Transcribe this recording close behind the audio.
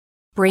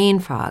brain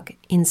fog,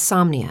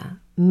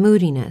 insomnia,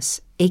 moodiness,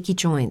 achy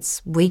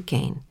joints, weight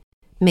gain.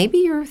 Maybe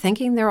you're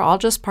thinking they're all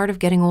just part of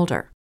getting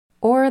older,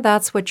 or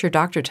that's what your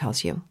doctor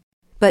tells you.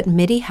 But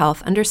MIDI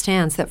Health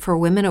understands that for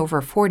women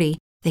over 40,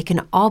 they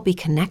can all be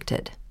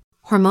connected.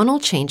 Hormonal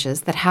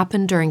changes that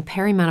happen during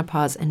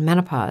perimenopause and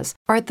menopause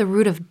are at the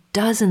root of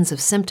dozens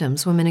of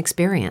symptoms women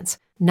experience,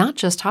 not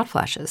just hot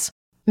flashes.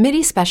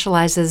 MIDI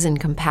specializes in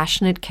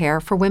compassionate care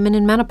for women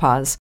in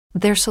menopause.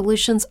 Their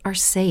solutions are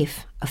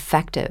safe,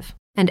 effective,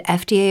 and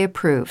FDA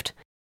approved.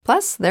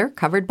 Plus, they're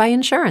covered by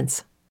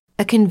insurance.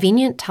 A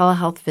convenient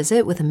telehealth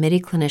visit with a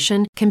MIDI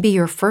clinician can be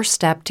your first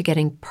step to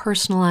getting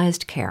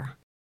personalized care.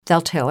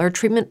 They'll tailor a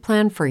treatment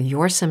plan for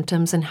your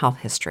symptoms and health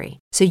history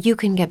so you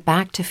can get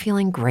back to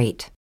feeling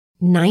great.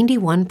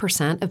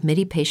 91% of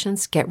MIDI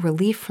patients get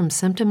relief from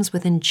symptoms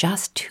within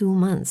just 2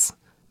 months.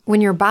 When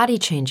your body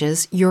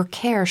changes, your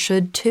care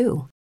should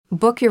too.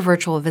 Book your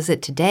virtual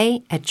visit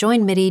today at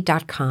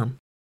joinmidi.com.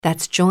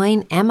 That's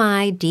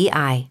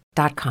joinmidi.com.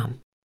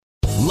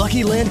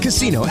 Lucky Land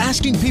Casino,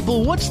 asking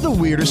people, what's the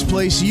weirdest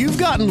place you've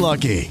gotten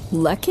lucky?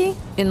 Lucky?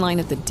 In line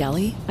at the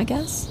deli, I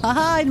guess?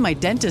 Aha, in my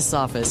dentist's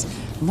office.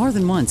 More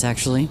than once,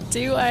 actually.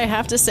 Do I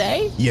have to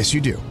say? Yes,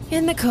 you do.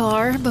 In the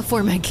car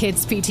before my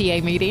kids'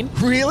 PTA meeting.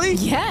 Really?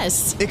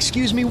 Yes.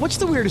 Excuse me, what's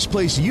the weirdest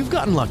place you've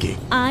gotten lucky?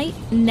 I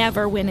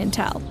never win and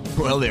tell.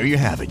 Well, there you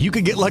have it. You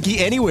can get lucky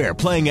anywhere,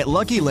 playing at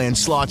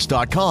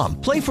LuckyLandSlots.com.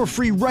 Play for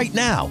free right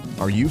now.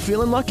 Are you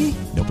feeling lucky?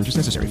 No purchase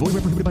necessary. Void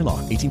where prohibited by law.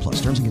 18 plus.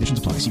 Terms and conditions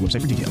apply. See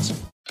website for details.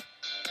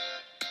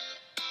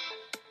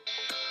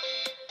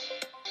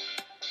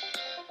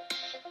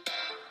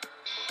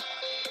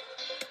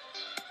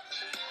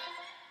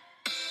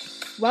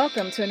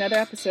 Welcome to another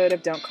episode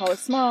of Don't Call It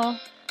Small.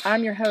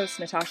 I'm your host,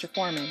 Natasha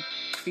Foreman.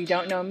 If you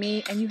don't know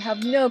me and you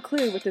have no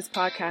clue what this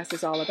podcast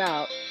is all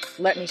about,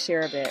 let me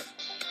share a bit.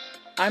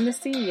 I'm the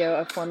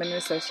CEO of Foreman &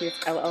 Associates,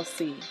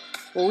 LLC,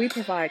 where we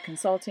provide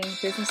consulting,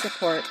 business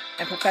support,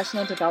 and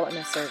professional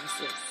development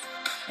services.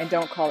 And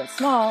Don't Call It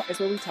Small is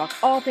where we talk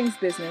all things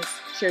business,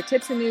 share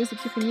tips and news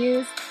that you can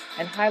use,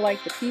 and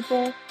highlight the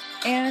people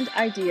and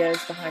ideas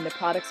behind the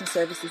products and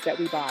services that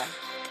we buy.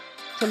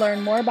 To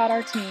learn more about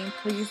our team,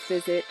 please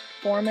visit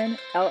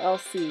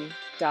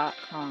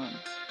ForemanLLC.com.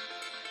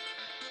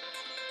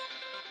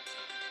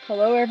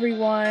 Hello,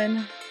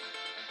 everyone.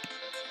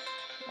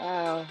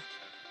 Wow.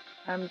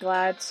 I'm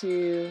glad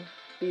to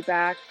be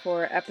back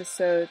for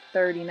episode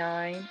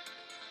 39.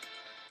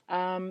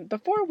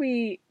 Before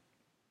we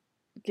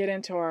get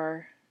into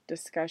our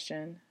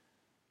discussion,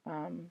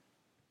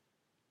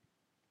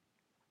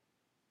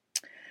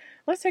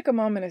 let's take a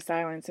moment of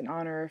silence in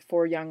honor of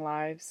 4 young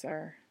lives,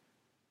 or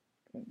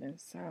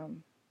goodness,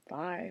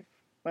 5,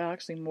 well,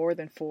 actually more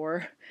than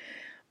 4,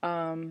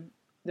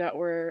 that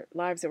were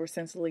lives that were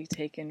senselessly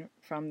taken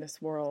from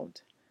this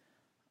world.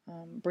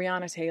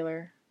 Breonna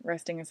Taylor,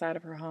 resting inside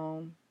of her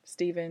home.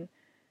 Stephen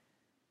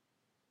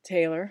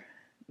Taylor,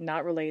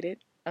 not related,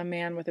 a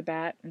man with a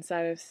bat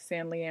inside of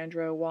San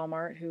Leandro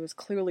Walmart who was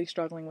clearly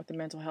struggling with a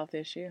mental health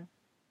issue.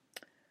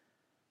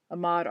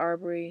 Ahmaud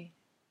Arbery,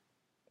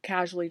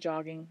 casually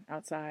jogging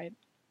outside.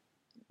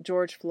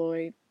 George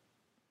Floyd,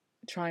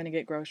 trying to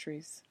get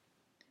groceries.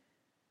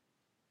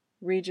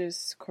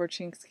 Regis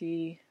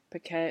Korchinski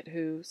Paquette,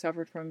 who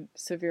suffered from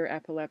severe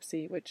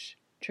epilepsy, which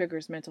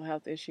triggers mental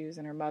health issues,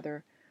 and her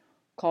mother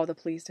called the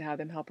police to have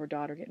them help her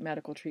daughter get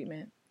medical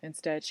treatment.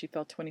 Instead, she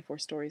fell 24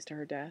 stories to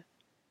her death.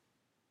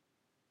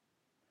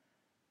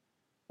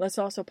 Let's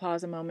also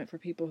pause a moment for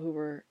people who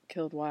were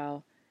killed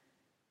while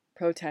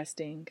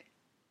protesting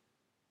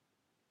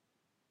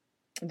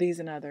these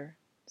and other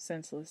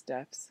senseless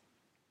deaths.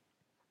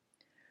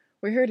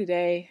 We're here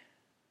today,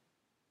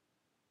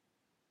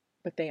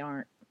 but they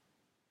aren't.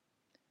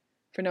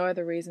 For no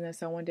other reason than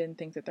someone didn't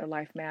think that their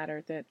life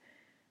mattered, that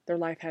their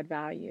life had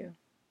value.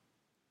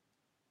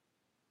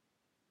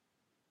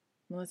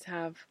 Let's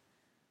have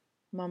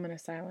a moment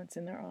of silence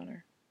in their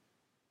honor.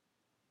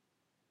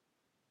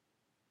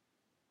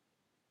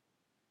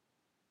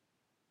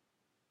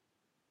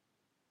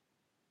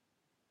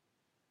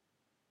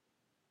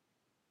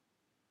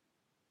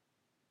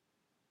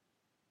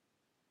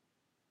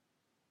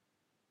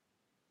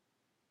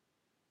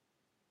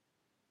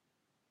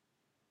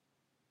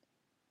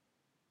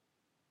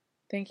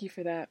 Thank you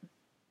for that.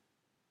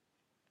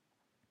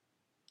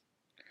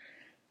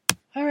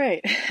 All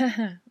right.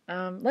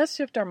 Let's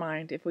shift our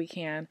mind, if we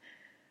can,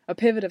 a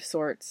pivot of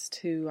sorts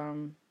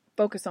to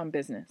focus on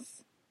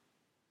business.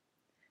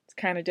 It's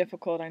kind of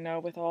difficult, I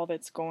know, with all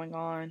that's going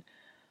on.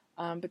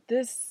 But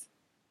this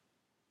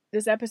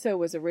episode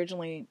was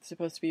originally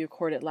supposed to be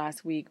recorded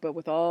last week, but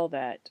with all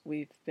that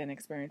we've been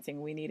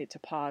experiencing, we needed to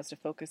pause to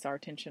focus our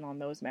attention on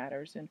those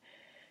matters. And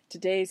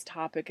today's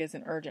topic is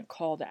an urgent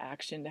call to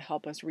action to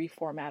help us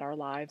reformat our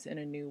lives in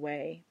a new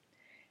way.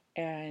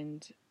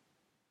 And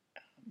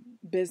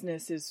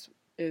business is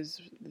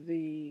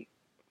the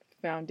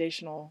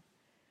foundational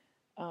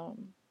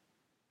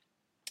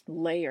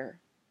layer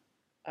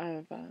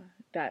of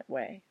that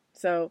way.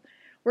 So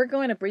We're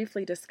going to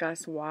briefly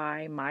discuss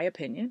why my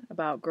opinion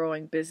about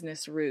growing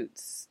business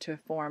roots to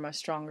form a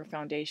stronger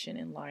foundation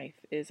in life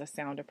is a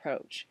sound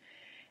approach.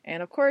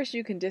 And of course,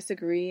 you can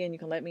disagree and you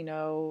can let me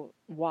know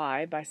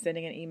why by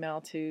sending an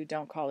email to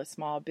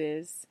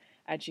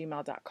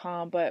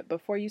don'tcallitsmallbiz@gmail.com. But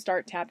before you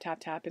start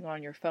tapping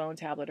on your phone,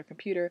 tablet, or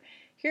computer,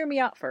 hear me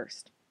out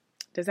first.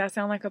 Does that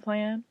sound like a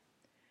plan?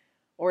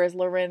 Or as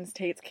Lorenz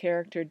Tate's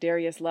character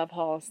Darius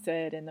Lovehall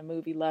said in the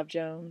movie Love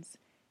Jones,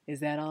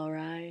 is that all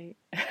right?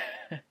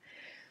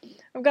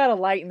 I've got to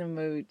lighten the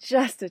mood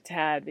just a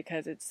tad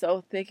because it's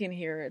so thick in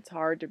here, it's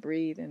hard to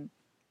breathe. And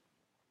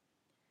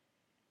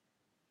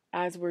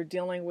as we're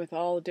dealing with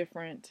all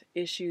different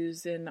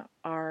issues in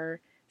our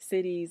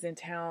cities and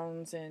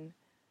towns and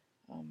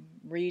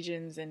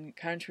regions and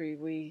country,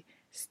 we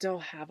still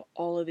have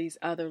all of these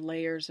other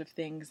layers of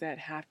things that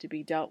have to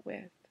be dealt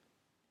with.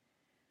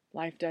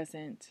 Life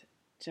doesn't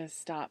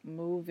just stop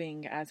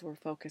moving as we're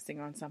focusing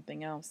on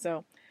something else.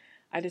 So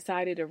I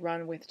decided to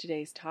run with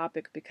today's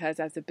topic because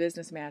as a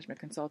business management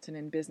consultant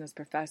and business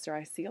professor,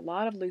 I see a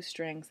lot of loose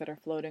strings that are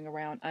floating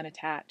around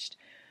unattached,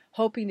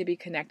 hoping to be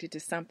connected to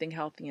something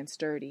healthy and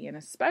sturdy. And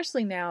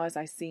especially now as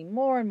I see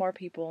more and more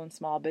people in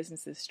small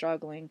businesses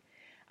struggling,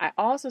 I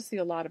also see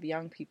a lot of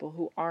young people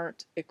who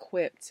aren't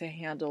equipped to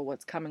handle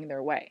what's coming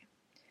their way.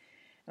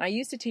 And I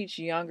used to teach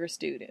younger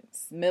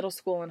students, middle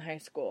school and high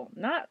school,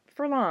 not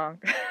for long,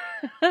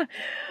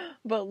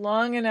 but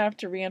long enough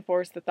to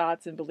reinforce the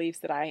thoughts and beliefs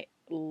that I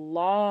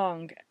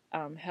long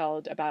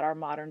held about our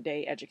modern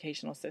day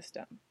educational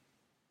system.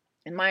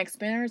 And my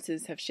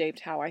experiences have shaped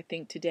how I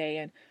think today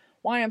and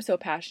why I'm so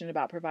passionate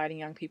about providing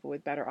young people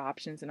with better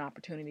options and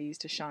opportunities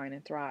to shine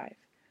and thrive.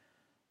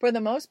 For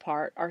the most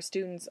part, our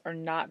students are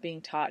not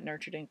being taught,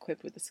 nurtured, and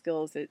equipped with the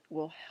skills that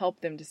will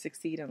help them to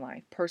succeed in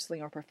life, personally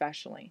or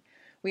professionally.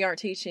 We aren't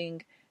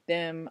teaching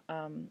them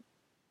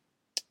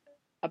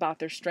about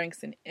their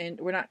strengths and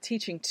we're not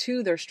teaching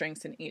to their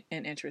strengths and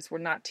interests. We're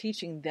not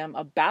teaching them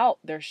about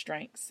their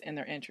strengths and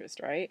their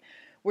interests, right?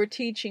 We're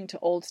teaching to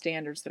old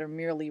standards that are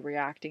merely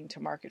reacting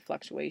to market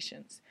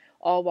fluctuations,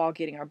 all while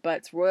getting our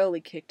butts royally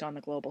kicked on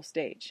the global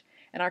stage.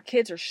 And our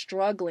kids are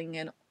struggling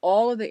in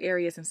all of the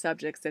areas and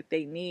subjects that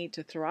they need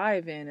to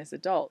thrive in as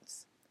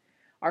adults.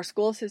 Our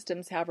school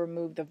systems have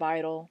removed the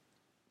vital,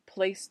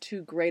 placed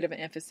too great of an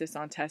emphasis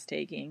on test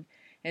taking,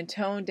 and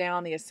toned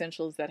down the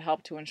essentials that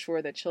help to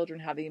ensure that children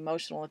have the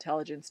emotional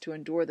intelligence to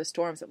endure the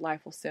storms that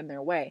life will send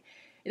their way.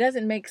 It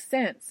doesn't make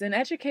sense, and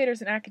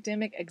educators and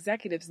academic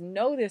executives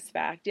know this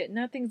fact, yet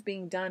nothing's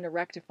being done to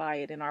rectify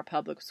it in our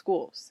public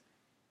schools.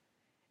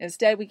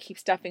 Instead, we keep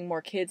stuffing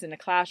more kids into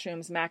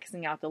classrooms,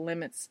 maxing out the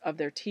limits of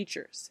their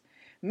teachers.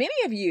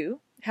 Many of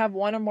you have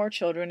one or more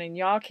children, and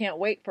y'all can't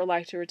wait for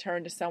life to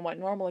return to somewhat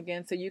normal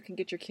again so you can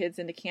get your kids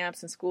into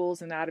camps and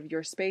schools and out of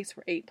your space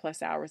for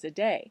 8+ hours a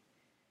day.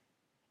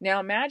 Now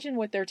imagine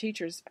what their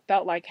teachers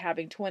felt like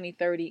having 20,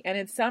 30, and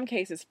in some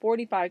cases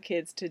 45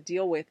 kids to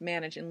deal with,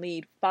 manage, and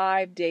lead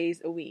 5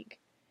 days a week.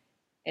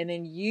 And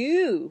then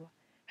you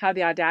have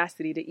the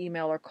audacity to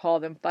email or call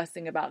them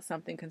fussing about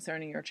something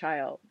concerning your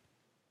child.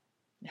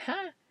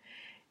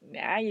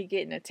 Now you're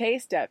getting a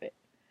taste of it.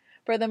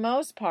 For the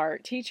most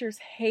part, teachers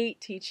hate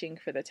teaching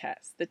for the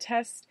test. The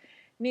tests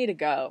need to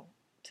go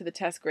to the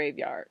test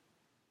graveyard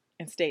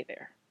and stay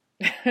there.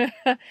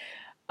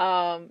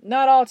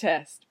 Not all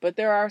tests, but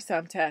there are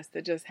some tests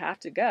that just have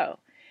to go.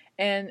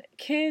 And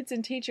kids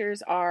and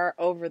teachers are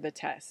over the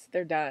tests.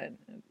 They're done.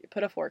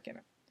 Put a fork in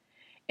them.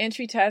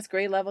 Entry tests,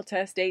 grade level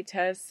tests, state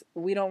tests.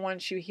 We don't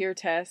want you here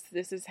tests.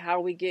 This is how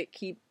we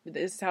keep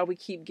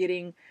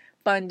getting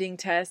funding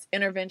tests,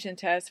 intervention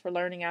tests for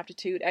learning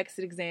aptitude,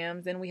 exit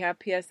exams. Then we have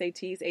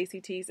PSATs,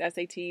 ACTs,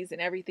 SATs,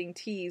 and everything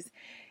T's.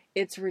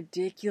 It's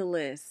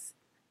ridiculous.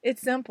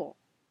 It's simple.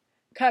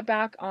 Cut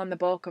back on the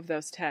bulk of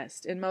those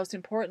tests, and most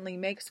importantly,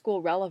 make school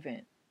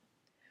relevant.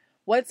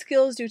 What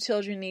skills do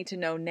children need to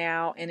know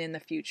now and in the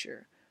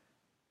future?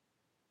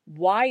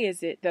 Why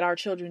is it that our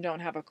children don't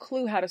have a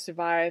clue how to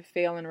survive,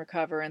 fail, and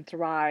recover, and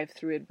thrive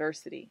through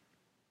adversity?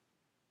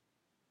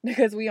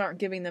 Because we aren't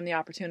giving them the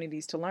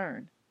opportunities to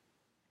learn.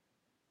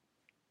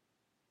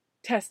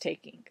 Test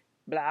taking.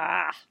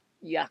 Blah.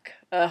 Yuck.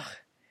 Ugh.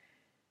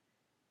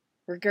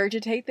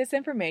 Regurgitate this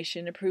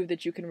information to prove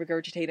that you can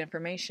regurgitate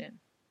information.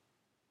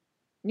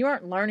 You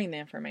aren't learning the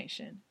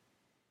information.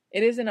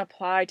 It isn't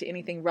applied to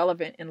anything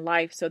relevant in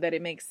life so that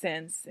it makes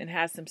sense and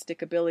has some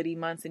stickability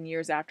months and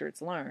years after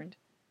it's learned.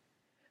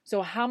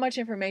 So how much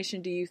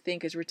information do you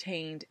think is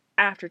retained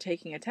after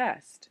taking a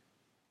test?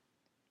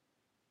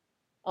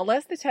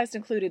 Unless the test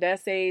included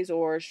essays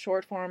or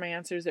short form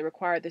answers that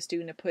required the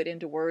student to put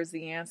into words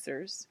the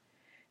answers,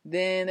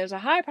 then there's a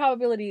high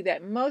probability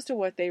that most of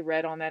what they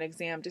read on that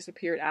exam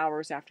disappeared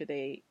hours after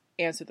they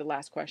answered the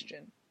last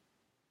question,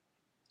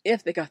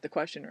 if they got the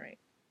question right.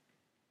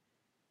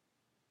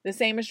 The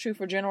same is true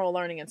for general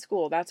learning in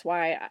school. That's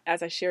why,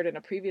 as I shared in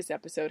a previous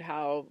episode,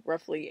 how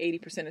roughly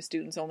 80% of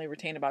students only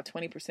retain about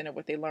 20% of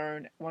what they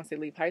learn once they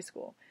leave high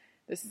school.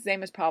 The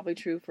same is probably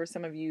true for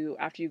some of you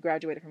after you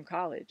graduated from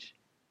college.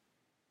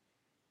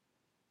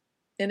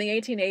 In the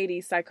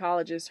 1880s,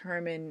 psychologist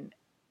Hermann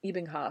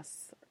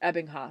Ebbinghaus,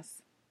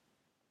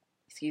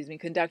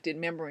 conducted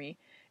memory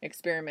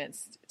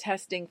experiments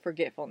testing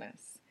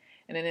forgetfulness.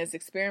 And in his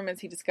experiments,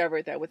 he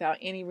discovered that without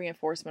any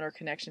reinforcement or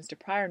connections to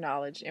prior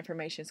knowledge,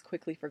 information is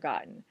quickly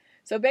forgotten.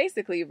 So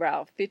basically,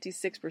 about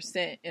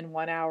 56% in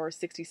 1 hour,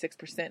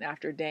 66%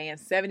 after a day, and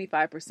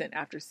 75%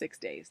 after 6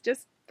 days.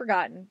 Just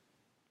forgotten.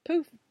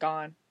 Poof,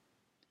 gone.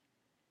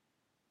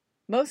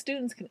 Most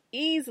students can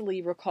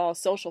easily recall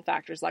social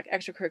factors like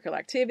extracurricular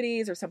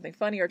activities or something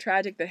funny or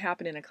tragic that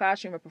happened in a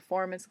classroom or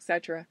performance,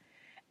 etc.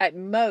 At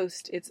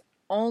most, it's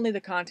only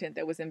the content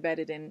that was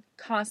embedded and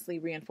constantly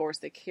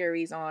reinforced that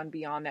carries on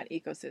beyond that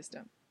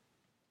ecosystem.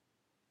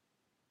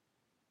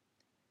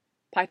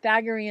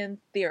 Pythagorean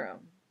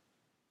theorem.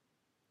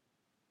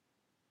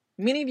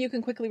 Many of you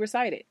can quickly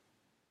recite it.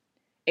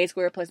 A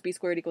squared plus B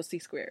squared equals C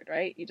squared,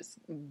 right? You just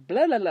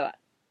blah, blah, blah.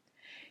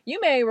 You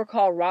may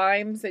recall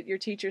rhymes that your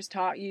teachers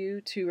taught you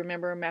to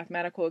remember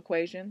mathematical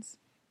equations.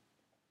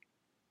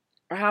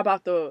 Or how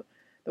about the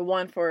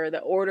one for the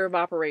order of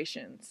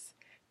operations?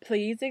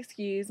 Please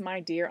excuse my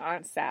dear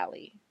Aunt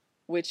Sally,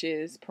 which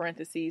is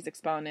parentheses,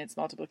 exponents,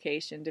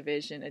 multiplication,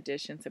 division,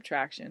 addition,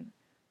 subtraction,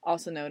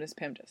 also known as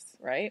PEMDAS,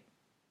 right?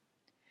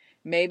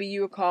 Maybe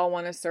you recall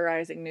one of Sir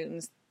Isaac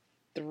Newton's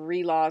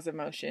 3 laws of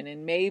motion,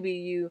 and maybe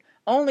you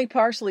only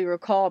partially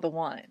recall the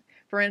one.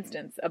 For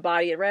instance, a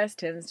body at rest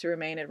tends to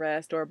remain at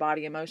rest, or a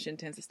body in motion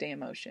tends to stay in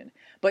motion.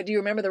 But do you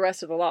remember the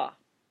rest of the law?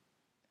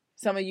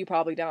 Some of you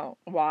probably don't.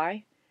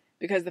 Why?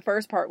 Because the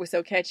first part was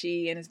so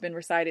catchy and has been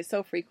recited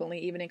so frequently,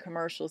 even in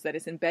commercials, that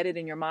it's embedded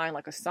in your mind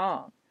like a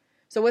song.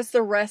 So what's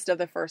the rest of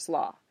the first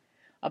law?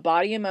 A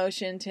body in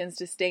motion tends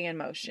to stay in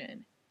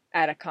motion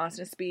at a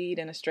constant speed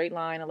in a straight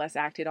line unless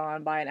acted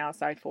on by an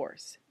outside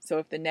force. So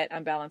if the net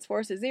unbalanced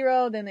force is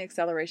 0, then the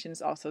acceleration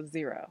is also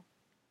 0.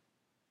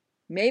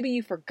 Maybe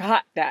you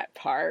forgot that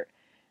part,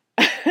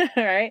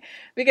 right?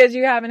 Because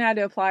you haven't had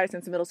to apply it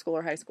since middle school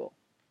or high school.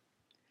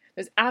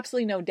 There's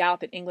absolutely no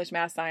doubt that English,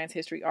 math, science,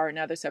 history, art, and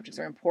other subjects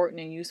are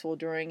important and useful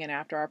during and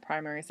after our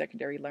primary and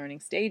secondary learning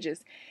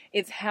stages.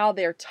 It's how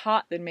they're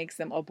taught that makes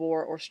them a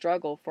bore or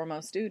struggle for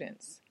most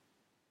students.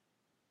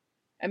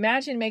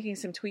 Imagine making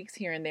some tweaks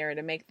here and there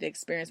to make the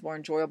experience more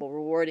enjoyable,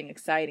 rewarding,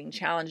 exciting,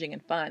 challenging,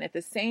 and fun. At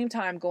the same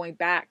time, going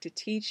back to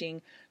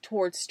teaching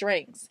towards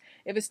strengths.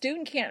 If a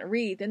student can't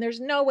read, then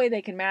there's no way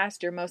they can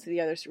master most of the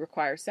other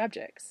required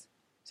subjects.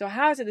 So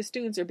how is it the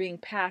students are being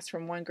passed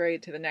from one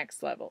grade to the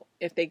next level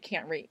if they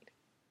can't read?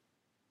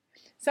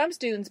 Some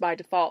students by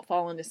default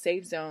fall into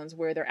safe zones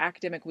where their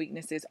academic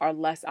weaknesses are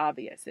less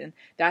obvious. And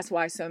that's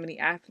why so many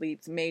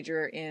athletes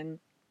major in,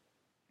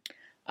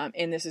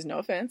 and this is no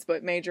offense,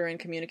 but major in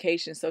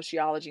communication,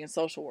 sociology, and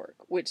social work,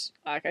 which,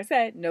 like I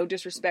said, no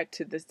disrespect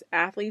to the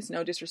athletes,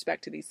 no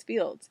disrespect to these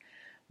fields.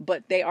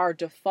 But they are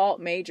default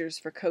majors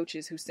for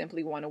coaches who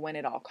simply want to win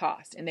at all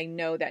costs. And they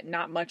know that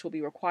not much will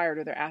be required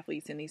of their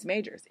athletes in these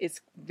majors.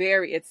 It's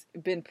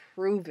been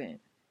proven.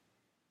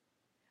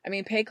 I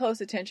mean, pay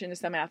close attention to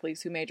some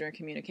athletes who major in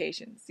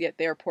communications, yet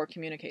they are poor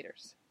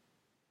communicators.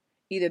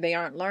 Either they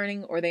aren't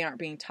learning or they aren't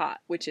being taught.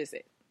 Which is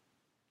it?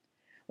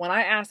 When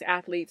I ask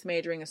athletes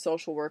majoring in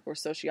social work or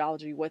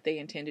sociology what they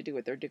intend to do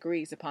with their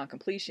degrees upon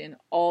completion,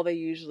 all they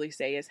usually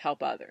say is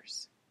help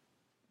others.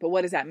 But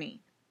what does that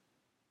mean?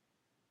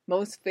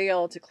 Most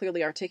fail to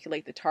clearly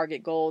articulate the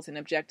target goals and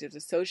objectives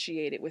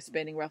associated with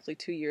spending roughly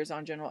 2 years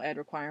on general ed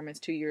requirements,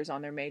 2 years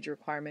on their major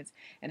requirements,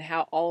 and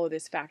how all of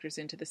this factors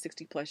into the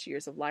 60-plus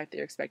years of life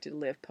they're expected to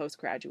live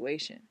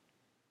post-graduation.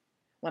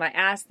 When I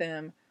ask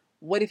them,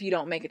 what if you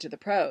don't make it to the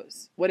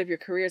pros? What if your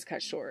career is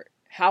cut short?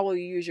 How will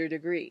you use your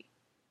degree?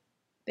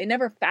 They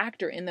never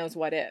factor in those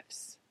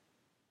what-ifs.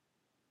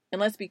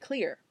 And let's be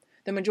clear.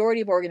 The majority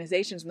of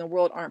organizations in the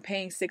world aren't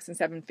paying 6 and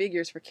 7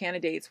 figures for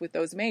candidates with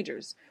those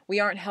majors. We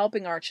aren't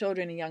helping our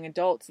children and young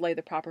adults lay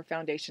the proper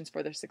foundations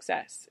for their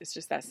success. It's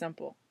just that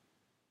simple.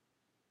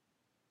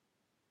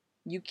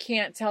 You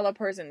can't tell a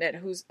person that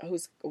who's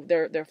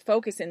they're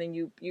focusing and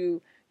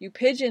you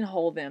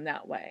pigeonhole them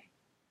that way.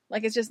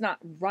 Like it's just not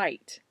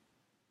right.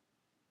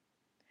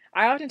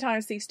 I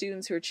oftentimes see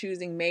students who are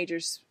choosing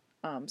majors,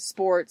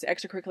 sports,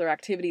 extracurricular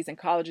activities in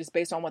colleges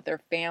based on what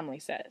their family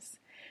says.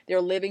 They're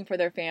living for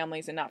their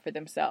families and not for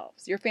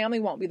themselves. Your family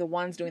won't be the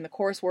ones doing the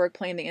coursework,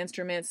 playing the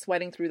instruments,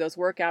 sweating through those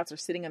workouts, or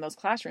sitting in those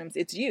classrooms.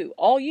 It's you,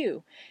 all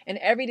you. And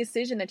every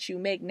decision that you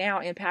make now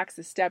impacts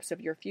the steps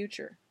of your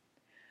future.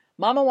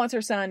 Mama wants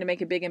her son to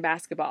make it big in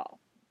basketball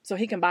so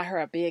he can buy her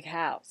a big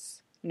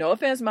house. No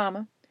offense,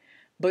 Mama,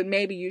 but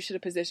maybe you should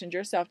have positioned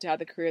yourself to have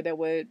the career that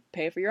would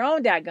pay for your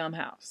own dadgum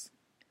house.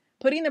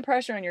 Putting the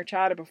pressure on your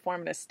child to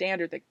perform at a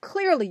standard that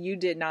clearly you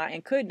did not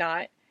and could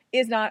not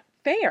is not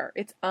fair.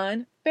 It's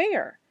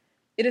unfair.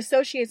 It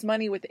associates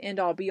money with the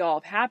end-all be-all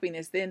of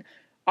happiness. Then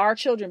our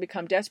children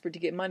become desperate to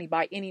get money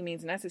by any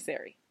means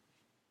necessary.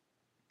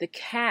 The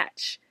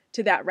catch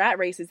to that rat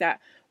race is that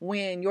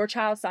when your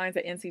child signs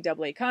an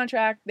NCAA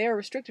contract, they're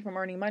restricted from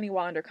earning money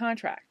while under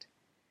contract.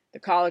 The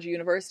college or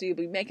university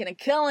will be making a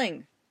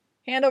killing,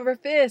 hand over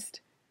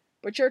fist,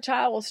 But your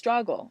child will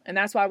struggle. And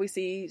that's why we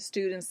see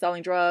students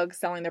selling drugs,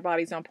 selling their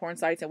bodies on porn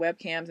sites and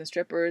webcams and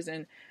strippers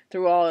and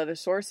through all other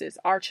sources.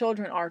 Our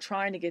children are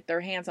trying to get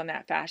their hands on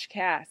that fast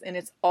cash, and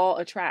it's all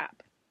a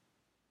trap.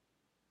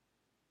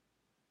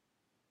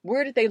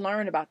 Where did they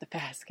learn about the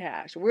fast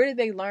cash? Where did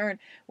they learn?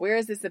 Where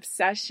is this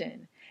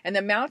obsession? And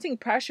the mounting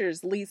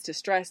pressures leads to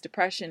stress,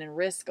 depression, and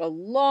risk a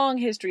long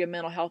history of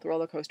mental health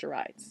roller coaster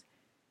rides.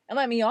 And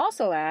let me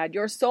also add,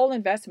 your sole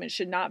investment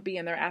should not be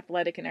in their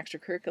athletic and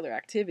extracurricular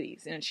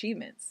activities and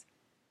achievements.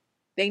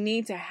 They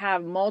need to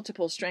have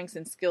multiple strengths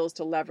and skills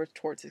to leverage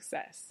towards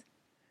success.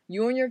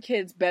 You and your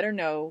kids better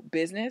know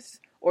business,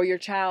 or your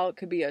child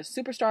could be a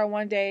superstar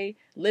one day,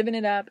 living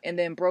it up, and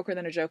then broker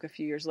than a joke a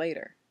few years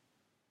later.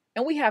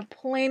 And we have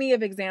plenty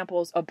of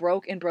examples of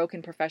broken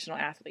professional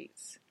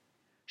athletes.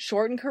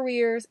 Shortened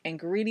careers and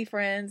greedy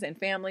friends and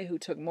family who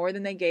took more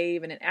than they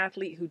gave, and an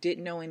athlete who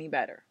didn't know any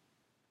better.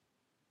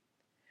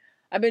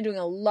 I've been doing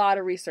a lot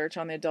of research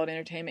on the adult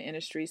entertainment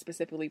industry,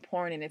 specifically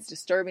porn, and it's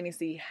disturbing to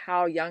see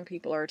how young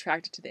people are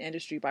attracted to the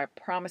industry by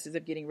promises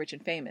of getting rich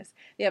and famous.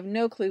 They have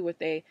no clue what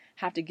they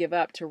have to give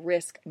up to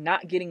risk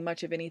not getting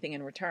much of anything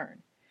in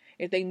return.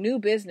 If they knew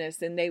business,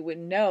 then they would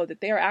know that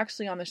they are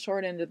actually on the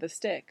short end of the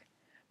stick.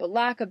 But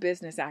lack of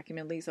business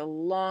acumen leaves a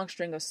long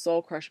string of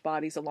soul-crushed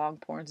bodies along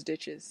porn's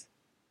ditches.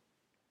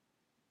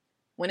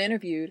 When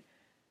interviewed,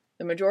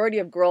 the majority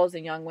of girls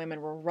and young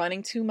women were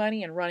running to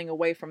money and running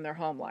away from their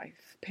home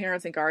life.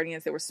 Parents and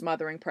guardians that were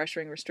smothering,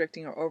 pressuring,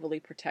 restricting, or overly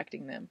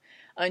protecting them,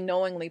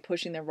 unknowingly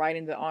pushing them right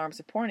into the arms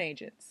of porn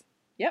agents.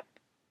 Yep,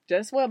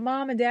 just what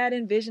mom and dad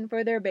envisioned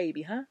for their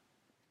baby, huh?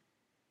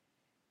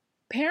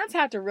 Parents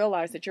have to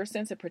realize that your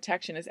sense of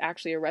protection is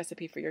actually a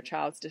recipe for your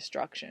child's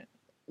destruction.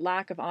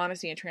 Lack of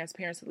honesty and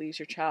transparency leads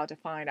your child to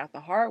find out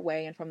the hard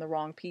way and from the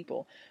wrong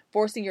people.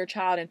 Forcing your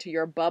child into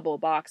your bubble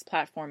box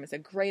platform is a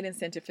great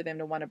incentive for them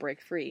to want to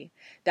break free.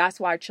 That's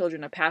why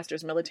children of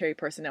pastors, military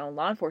personnel, and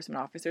law enforcement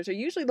officers are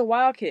usually the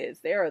wild kids.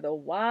 They are the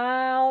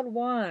wild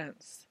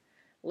ones.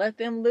 Let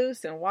them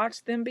loose and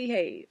watch them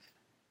behave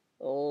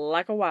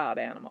like a wild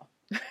animal.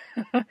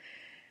 And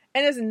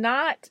it's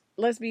not,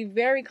 let's be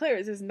very clear,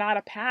 this is not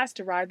a pass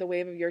to ride the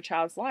wave of your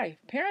child's life.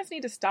 Parents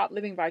need to stop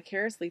living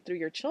vicariously through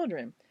your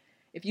children.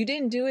 If you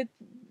didn't do it,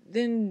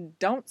 then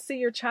don't see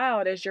your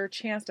child as your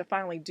chance to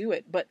finally do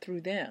it, but through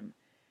them.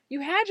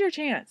 You had your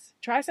chance.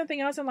 Try something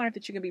else in life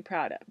that you can be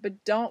proud of,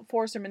 but don't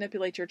force or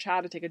manipulate your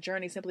child to take a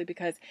journey simply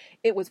because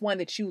it was one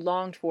that you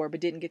longed for but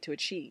didn't get to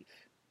achieve.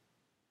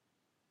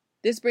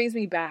 This brings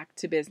me back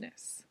to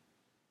business.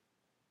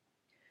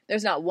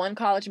 There's not one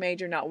college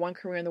major, not one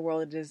career in the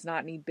world that does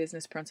not need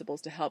business principles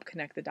to help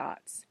connect the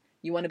dots.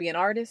 You want to be an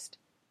artist?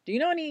 Do you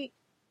know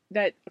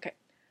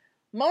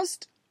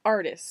most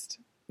artists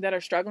that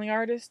are struggling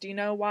artists, do you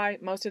know why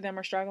most of them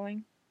are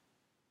struggling?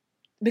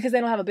 Because they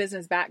don't have a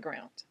business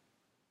background.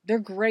 They're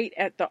great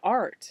at the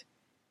art.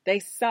 They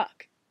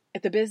suck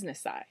at the business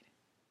side.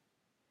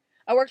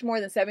 I worked more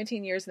than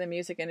 17 years in the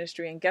music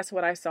industry, and guess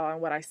what I saw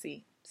and what I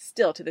see?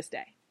 Still to this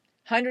day.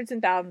 Hundreds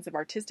and thousands of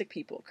artistic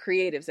people,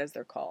 creatives as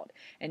they're called,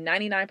 and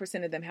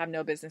 99% of them have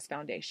no business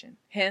foundation.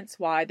 Hence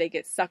why they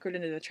get suckered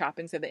into the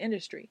trappings of the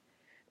industry.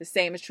 The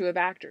same is true of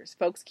actors.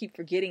 Folks keep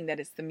forgetting that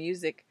it's the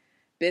music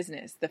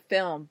business, the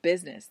film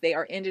business. They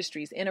are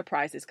industries,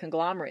 enterprises,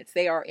 conglomerates.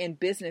 They are in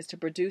business to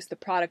produce the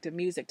product of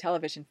music,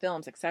 television,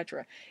 films,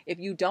 etc. If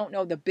you don't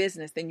know the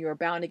business, then you are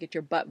bound to get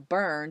your butt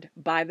burned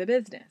by the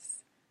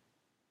business.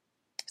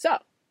 So,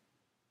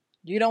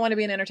 you don't want to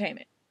be in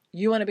entertainment.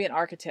 You want to be an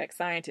architect,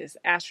 scientist,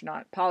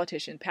 astronaut,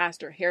 politician,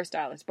 pastor,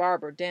 hairstylist,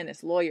 barber,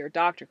 dentist, lawyer,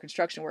 doctor,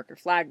 construction worker,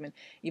 flagman,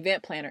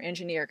 event planner,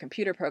 engineer,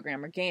 computer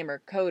programmer,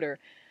 gamer, coder,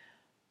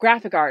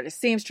 graphic artist,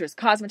 seamstress,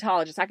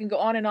 cosmetologist. I can go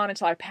on and on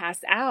until I pass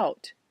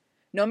out.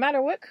 No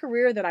matter what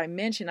career that I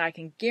mention, I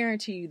can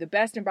guarantee you the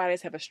best and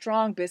brightest have a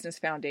strong business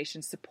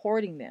foundation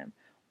supporting them.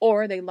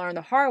 Or they learned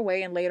the hard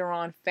way and later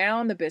on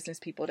found the business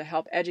people to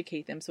help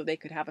educate them so they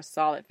could have a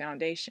solid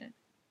foundation.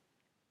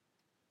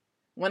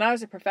 When I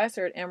was a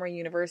professor at Emory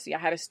University, I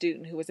had a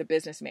student who was a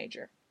business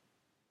major.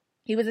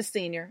 He was a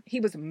senior. He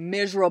was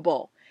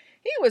miserable.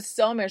 He was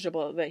so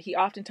miserable that he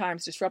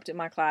oftentimes disrupted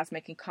my class,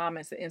 making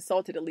comments that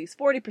insulted at least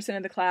 40%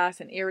 of the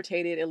class and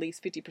irritated at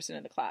least 50%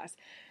 of the class.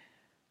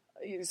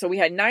 So we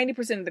had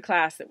 90% of the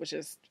class that was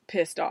just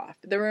pissed off.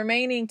 The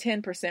remaining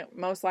 10%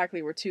 most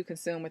likely were too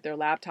consumed with their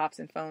laptops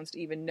and phones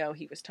to even know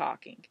he was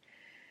talking.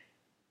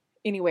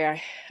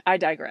 Anyway, I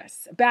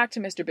digress. Back to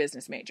Mr.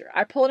 Business Major.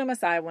 I pulled him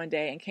aside one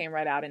day and came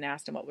right out and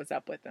asked him what was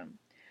up with him.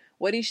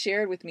 What he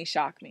shared with me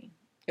shocked me.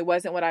 It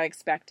wasn't what I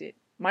expected.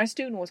 My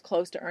student was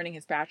close to earning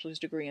his bachelor's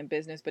degree in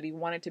business, but he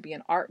wanted to be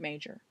an art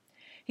major.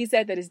 He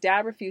said that his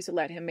dad refused to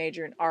let him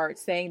major in art,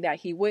 saying that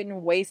he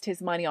wouldn't waste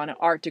his money on an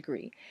art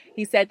degree.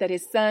 He said that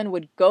his son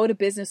would go to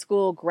business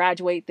school,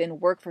 graduate, then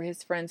work for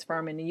his friend's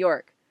firm in New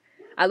York.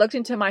 I looked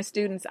into my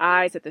students'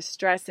 eyes at the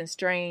stress and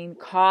strain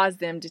caused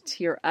them to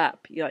tear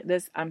up.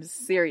 I'm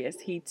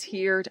serious. He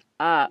teared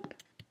up.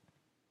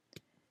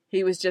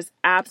 He was just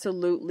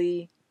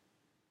absolutely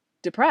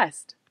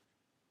depressed.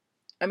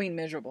 I mean,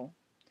 miserable.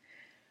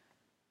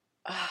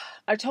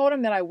 I told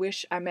him that I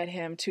wish I met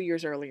him 2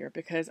 years earlier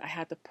because I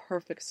had the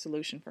perfect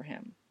solution for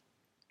him.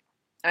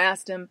 I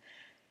asked him,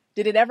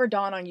 did it ever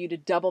dawn on you to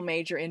double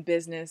major in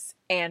business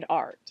and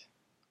art?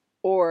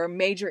 Or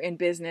major in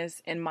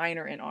business and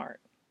minor in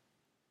art?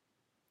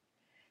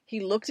 He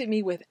looked at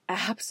me with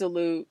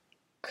absolute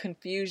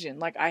confusion,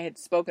 like I had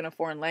spoken a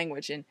foreign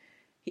language, and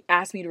he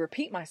asked me to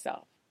repeat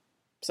myself.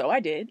 So I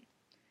did.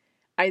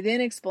 I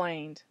then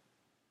explained,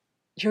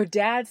 your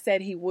dad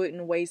said he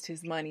wouldn't waste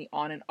his money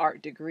on an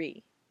art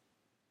degree.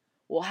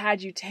 Well,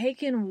 had you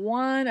taken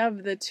one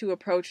of the two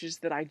approaches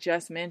that I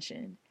just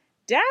mentioned,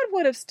 Dad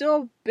would have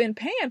still been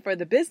paying for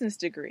the business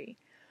degree,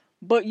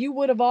 but you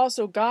would have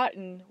also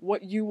gotten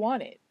what you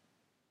wanted.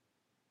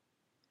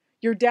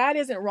 Your dad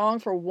isn't wrong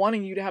for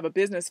wanting you to have a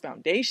business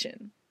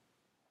foundation.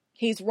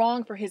 He's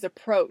wrong for his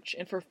approach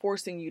and for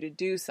forcing you to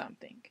do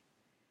something.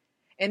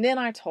 And then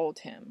I told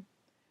him,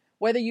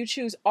 whether you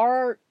choose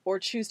art or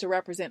choose to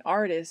represent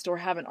artists or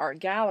have an art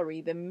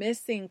gallery, the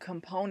missing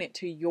component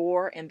to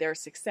your and their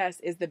success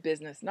is the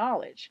business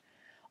knowledge.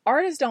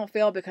 Artists don't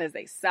fail because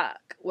they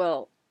suck.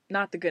 Well,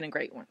 not the good and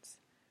great ones,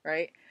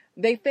 right?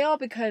 They fail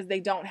because they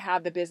don't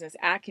have the business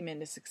acumen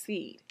to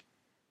succeed.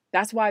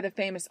 That's why the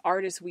famous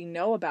artists we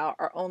know about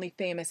are only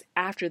famous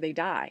after they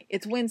die.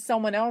 It's when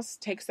someone else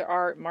takes their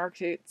art,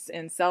 markets,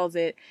 and sells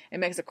it and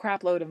makes a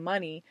crap load of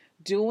money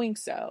doing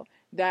so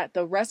that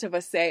the rest of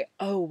us say,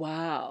 oh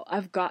wow,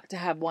 I've got to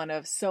have one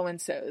of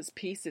so-and-so's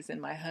pieces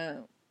in my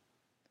home.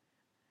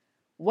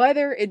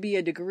 Whether it be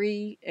a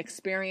degree,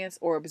 experience,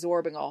 or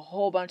absorbing a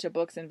whole bunch of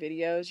books and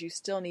videos, you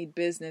still need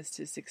business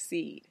to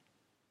succeed.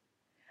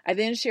 I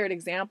then shared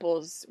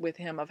examples with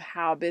him of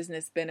how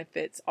business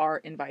benefits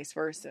art and vice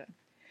versa.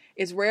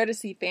 It's rare to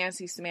see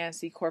fancy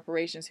smancy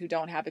corporations who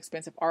don't have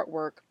expensive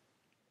artwork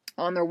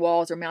on their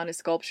walls or mounted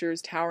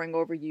sculptures towering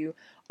over you.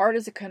 Art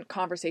is a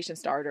conversation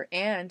starter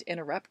and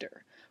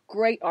interrupter.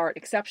 Great art,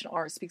 exceptional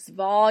art, speaks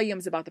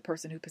volumes about the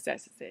person who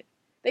possesses it.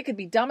 They could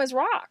be dumb as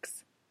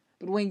rocks,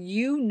 but when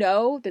you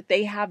know that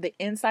they have the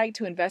insight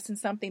to invest in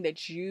something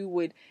that you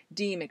would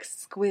deem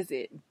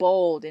exquisite,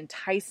 bold,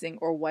 enticing,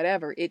 or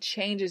whatever, it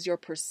changes your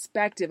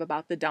perspective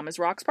about the dumb as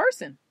rocks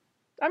person.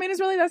 I mean,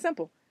 it's really that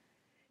simple.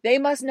 They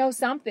must know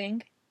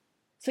something,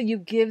 so you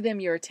give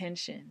them your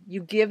attention. You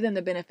give them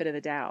the benefit of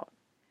the doubt.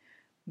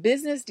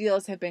 Business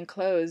deals have been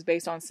closed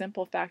based on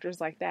simple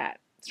factors like that.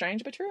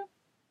 Strange but true.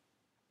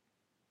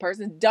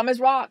 Person's dumb as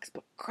rocks,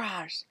 but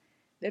gosh,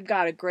 they've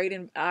got a great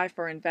eye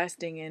for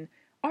investing in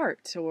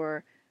art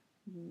or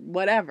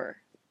whatever.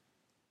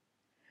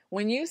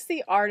 When you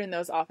see art in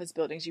those office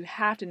buildings, you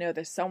have to know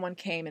that someone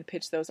came and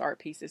pitched those art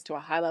pieces to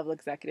a high-level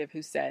executive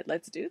who said,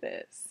 let's do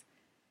this.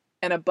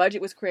 And a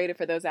budget was created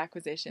for those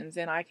acquisitions,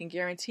 and I can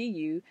guarantee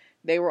you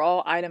they were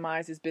all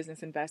itemized as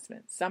business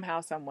investments,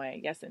 somehow, some way.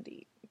 Yes,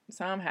 indeed.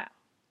 Somehow.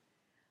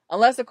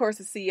 Unless, of course,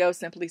 the CEO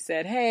simply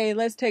said, hey,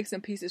 let's take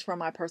some pieces from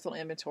my personal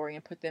inventory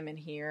and put them in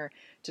here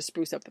to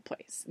spruce up the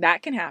place.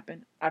 That can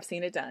happen. I've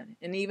seen it done.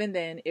 And even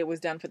then, it was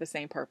done for the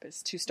same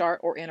purpose, to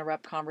start or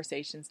interrupt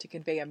conversations, to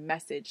convey a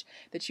message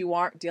that you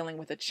aren't dealing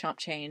with a chump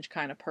change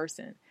kind of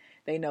person.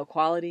 They know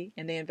quality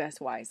and they invest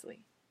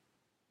wisely.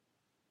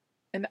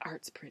 And the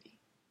art's pretty,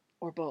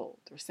 or bold,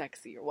 or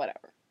sexy, or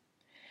whatever.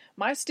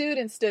 My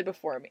student stood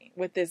before me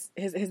with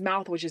his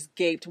mouth was just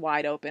gaped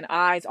wide open,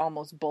 eyes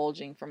almost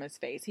bulging from his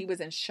face. He was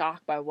in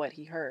shock by what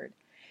he heard.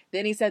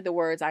 Then he said the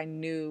words I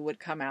knew would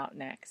come out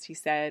next. He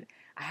said,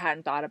 I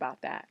hadn't thought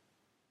about that.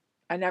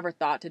 I never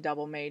thought to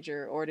double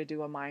major or to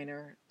do a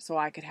minor so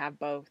I could have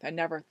both. I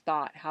never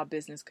thought how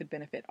business could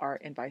benefit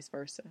art and vice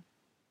versa.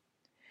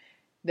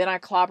 Then I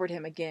clobbered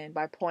him again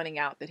by pointing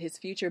out that his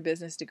future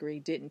business degree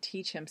didn't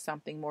teach him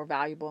something more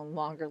valuable and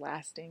longer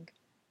lasting.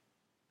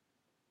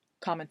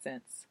 Common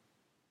sense.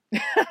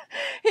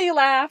 He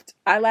laughed.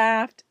 I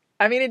laughed.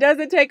 I mean, it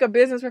doesn't take a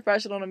business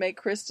professional to make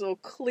crystal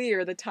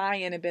clear the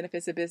tie-in and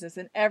benefits of business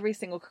in every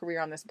single career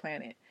on this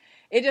planet.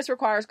 It just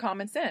requires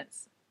common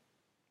sense.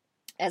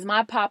 As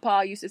my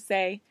papa used to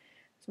say,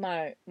 it's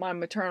my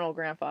maternal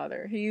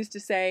grandfather, he used to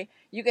say,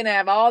 you can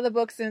have all the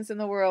book sense in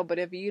the world, but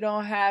if you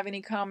don't have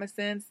any common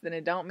sense, then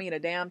it don't mean a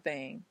damn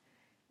thing.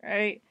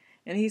 Right?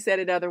 And he said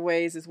it other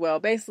ways as well.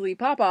 Basically,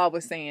 Papa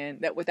was saying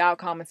that without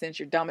common sense,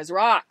 you're dumb as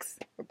rocks.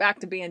 We're back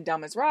to being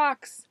dumb as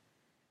rocks.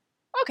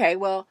 Okay,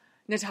 well,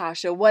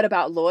 Natasha, what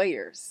about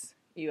lawyers?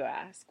 You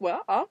ask.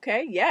 Well,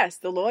 okay, yes,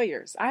 the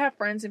lawyers. I have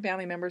friends and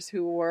family members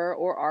who were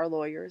or are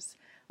lawyers.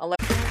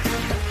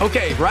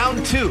 Okay,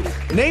 round two.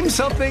 Name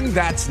something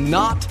that's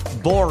not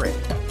boring.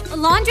 A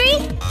laundry?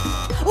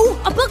 Ooh,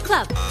 a book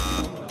club.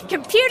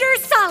 Computer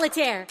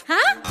solitaire,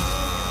 huh?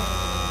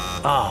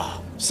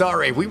 Ah,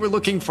 sorry, we were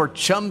looking for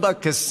Chumba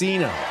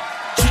Casino.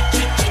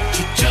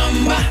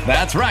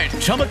 That's right,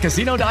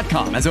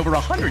 ChumbaCasino.com has over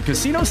 100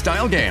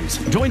 casino-style games.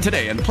 Join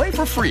today and play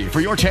for free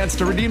for your chance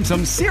to redeem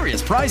some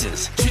serious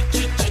prizes.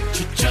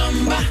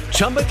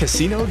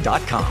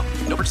 ChumbaCasino.com.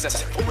 No purchase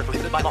necessary. Void where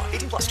prohibited by law.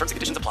 18+. Terms and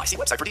conditions apply. See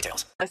website for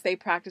details. Unless they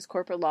practice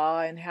corporate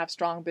law and have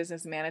strong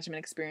business management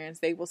experience,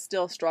 they will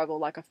still struggle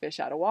like a fish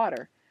out of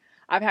water.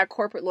 I've had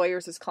corporate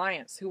lawyers as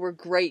clients who were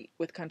great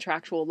with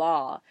contractual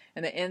law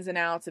and the ins and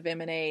outs of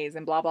M&As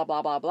and blah, blah,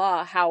 blah, blah,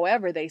 blah.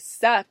 However, they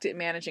sucked at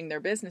managing their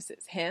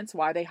businesses, hence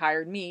why they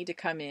hired me to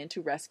come in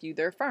to rescue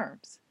their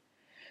firms.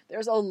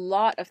 There's a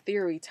lot of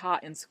theory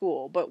taught in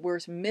school, but we're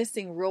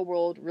missing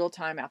real-world,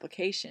 real-time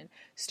application.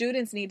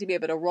 Students need to be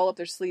able to roll up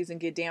their sleeves and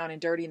get down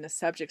and dirty in the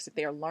subjects that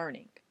they are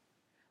learning.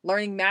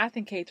 Learning math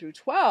in K through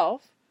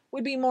 12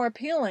 would be more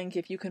appealing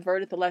if you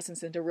converted the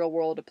lessons into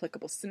real-world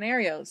applicable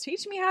scenarios.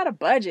 Teach me how to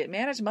budget,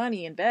 manage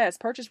money, invest,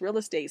 purchase real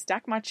estate,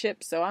 stack my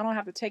chips so I don't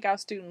have to take out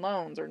student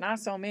loans or not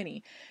so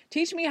many.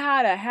 Teach me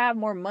how to have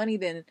more money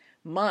than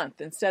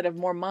month instead of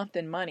more month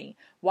than money.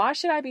 Why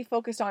should I be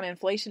focused on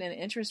inflation and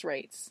interest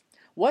rates?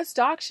 What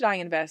stock should I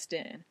invest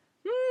in?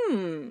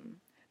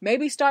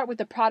 Maybe start with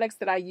the products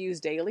that I use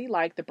daily,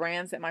 like the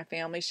brands that my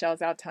family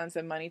shells out tons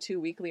of money to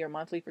weekly or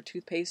monthly for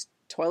toothpaste,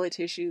 toilet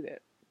tissue,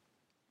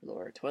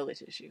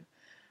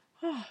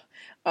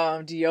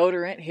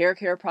 deodorant, hair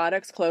care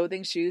products,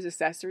 clothing, shoes,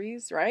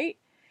 accessories, right?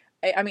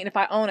 I mean, if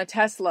I own a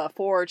Tesla,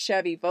 Ford,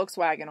 Chevy,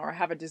 Volkswagen, or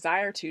have a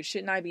desire to,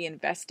 shouldn't I be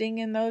investing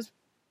in those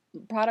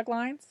product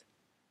lines?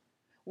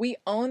 We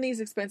own these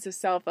expensive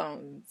cell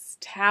phones,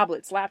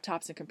 tablets,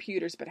 laptops, and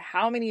computers, but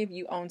how many of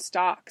you own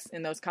stocks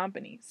in those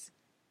companies?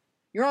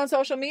 You're on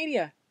social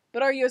media,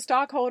 but are you a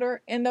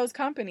stockholder in those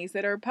companies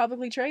that are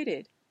publicly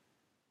traded?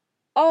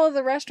 All of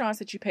the restaurants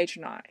that you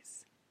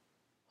patronize,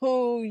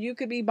 who you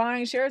could be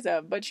buying shares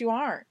of, but you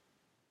aren't.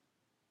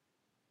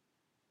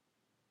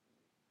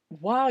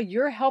 While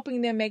you're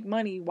helping them make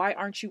money, why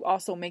aren't you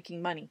also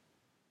making money?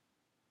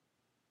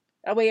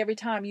 That way, every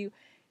time you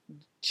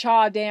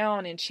chow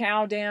down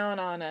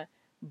on a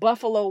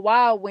Buffalo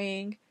Wild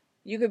Wing,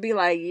 you could be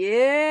like,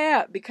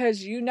 yeah,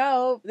 because you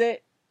know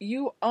that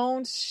you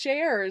own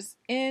shares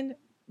in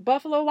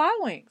Buffalo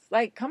Wild Wings.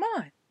 Like, come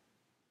on.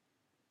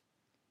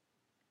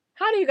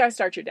 How do you guys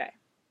start your day?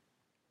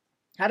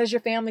 How does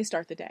your family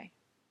start the day?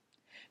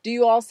 Do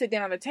you all sit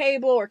down at a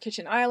table or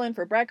kitchen island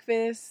for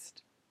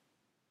breakfast?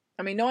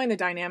 I mean, knowing the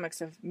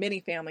dynamics of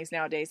many families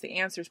nowadays, the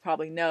answer is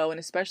probably no, and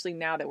especially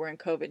now that we're in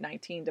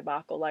COVID-19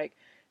 debacle, like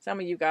some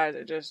of you guys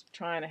are just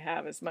trying to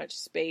have as much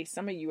space.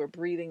 Some of you are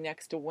breathing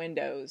next to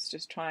windows,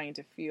 just trying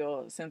to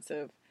feel a sense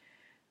of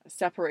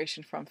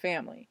separation from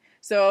family.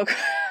 So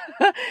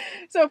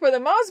for the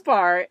most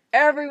part,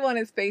 everyone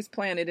is face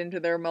planted into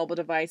their mobile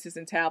devices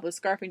and tablets,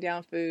 scarfing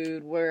down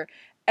food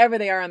wherever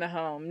they are in the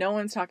home. No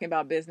one's talking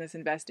about business,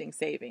 investing,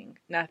 saving,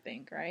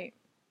 nothing, right?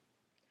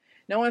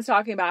 No one's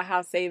talking about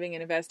how saving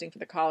and investing for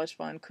the college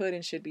fund could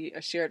and should be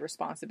a shared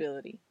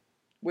responsibility,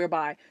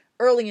 whereby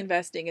early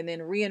investing and then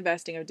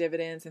reinvesting of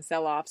dividends and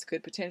sell-offs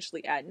could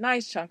potentially add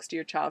nice chunks to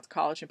your child's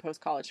college and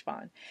post-college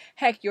fund.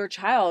 Heck, your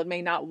child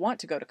may not want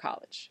to go to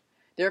college.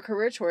 Their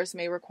career choice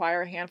may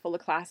require a handful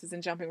of classes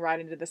and jumping right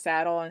into the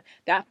saddle, and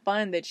that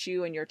fund that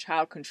you and your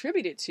child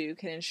contributed to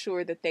can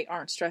ensure that they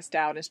aren't stressed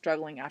out and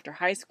struggling after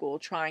high school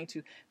trying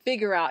to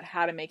figure out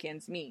how to make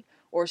ends meet,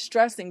 or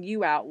stressing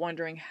you out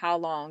wondering how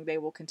long they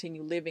will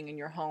continue living in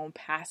your home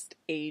past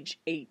age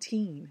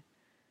 18.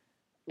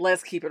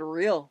 Let's keep it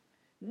real.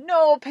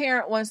 No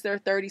parent wants their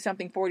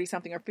 30-something,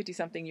 40-something, or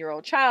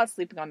 50-something-year-old child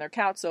sleeping on their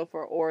couch sofa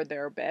or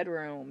their old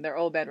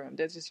bedroom.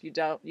 That's just, you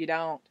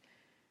don't,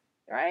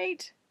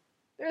 right?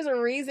 There's a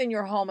reason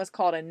your home is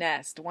called a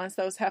nest. Once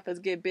those heifers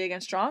get big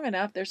and strong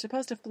enough, they're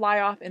supposed to fly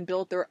off and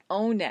build their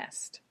own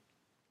nest.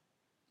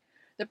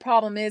 The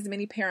problem is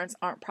many parents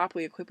aren't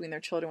properly equipping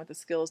their children with the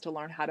skills to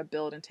learn how to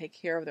build and take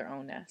care of their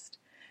own nest.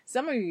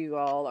 Some of you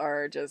all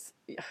are just,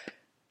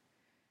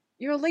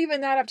 you're leaving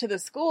that up to the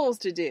schools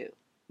to do.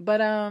 But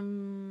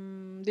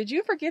did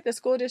you forget the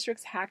school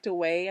districts hacked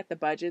away at the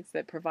budgets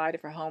that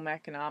provided for home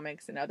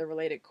economics and other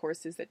related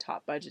courses that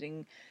taught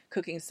budgeting,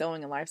 cooking,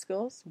 sewing, and life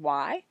skills?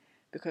 Why?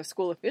 Because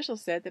school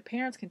officials said that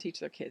parents can teach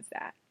their kids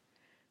that.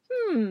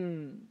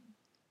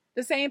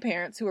 The same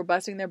parents who are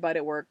busting their butt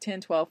at work 10,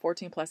 12,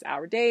 14 plus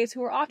hour days,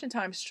 who are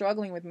oftentimes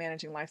struggling with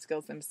managing life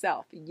skills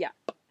themselves. Yep.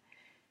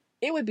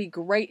 It would be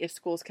great if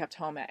schools kept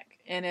home ec,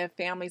 and if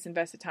families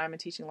invested time in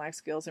teaching life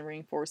skills and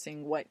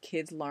reinforcing what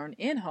kids learn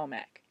in home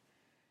ec.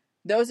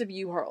 Those of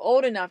you who are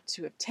old enough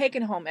to have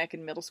taken home ec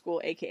in middle school,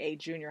 aka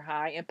junior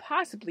high, and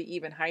possibly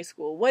even high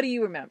school, what do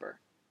you remember?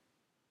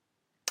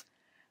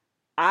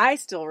 I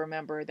still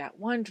remember that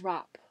one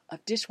drop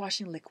of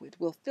dishwashing liquid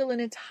will fill an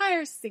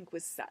entire sink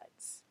with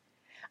suds.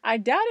 I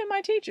doubted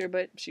my teacher,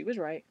 but she was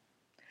right.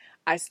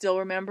 I still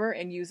remember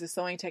and use the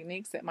sewing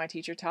techniques that my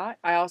teacher taught.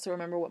 I also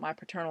remember what my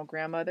paternal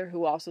grandmother,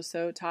 who also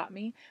sewed, taught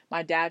me.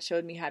 My dad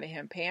showed me how to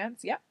hem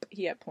pants. Yep,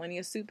 he had plenty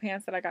of suit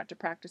pants that I got to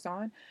practice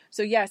on.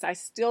 So yes, I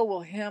still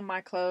will hem my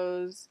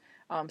clothes,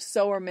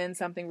 sew or mend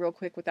something real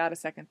quick without a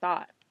second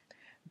thought.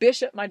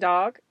 Bishop, my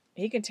dog,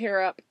 he can tear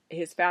up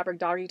his fabric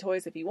doggy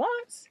toys if he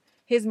wants.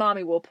 His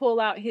mommy will pull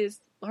out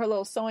her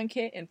little sewing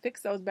kit and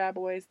fix those bad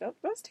boys.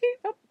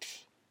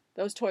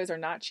 Those toys are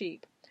not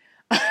cheap.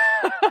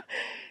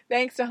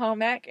 Thanks to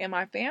home ec and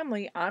my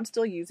family, I'm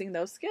still using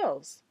those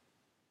skills.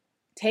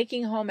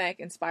 Taking home ec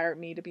inspired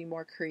me to be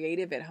more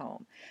creative at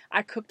home.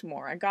 I cooked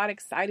more. I got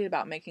excited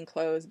about making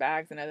clothes,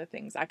 bags, and other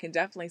things. I can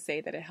definitely say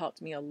that it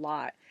helped me a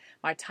lot.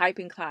 My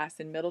typing class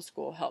in middle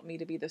school helped me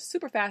to be the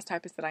super fast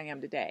typist that I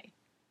am today.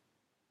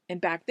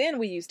 And back then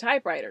we used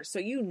typewriters, so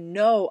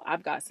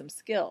I've got some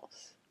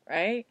skills,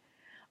 right?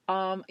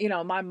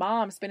 My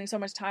mom, spending so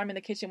much time in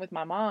the kitchen with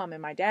my mom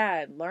and my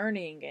dad,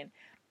 learning, and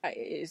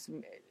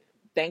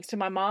thanks to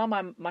my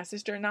mom, my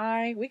sister and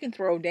I, we can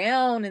throw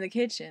down in the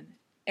kitchen,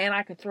 and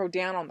I can throw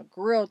down on the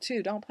grill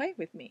too. Don't play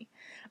with me.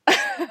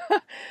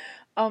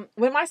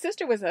 When my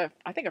sister was I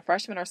think a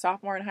freshman or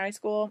sophomore in high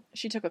school,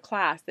 she took a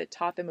class that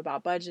taught them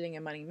about budgeting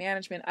and money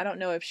management. I don't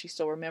know if she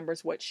still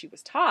remembers what she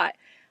was taught.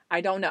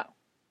 I don't know.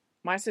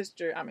 My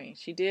sister,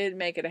 she did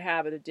make it a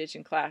habit of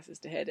ditching classes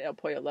to head to El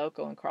Pollo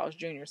Loco and Carl's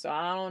Jr., so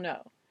I don't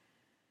know.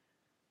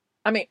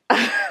 I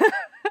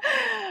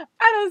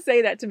don't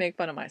say that to make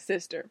fun of my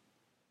sister.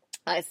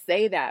 I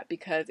say that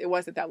because it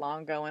wasn't that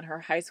long ago and her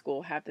high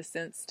school had the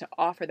sense to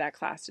offer that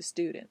class to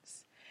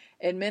students.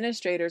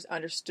 Administrators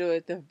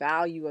understood the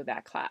value of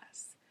that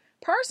class.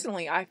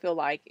 Personally, I feel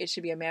like it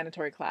should be a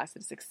mandatory class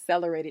that's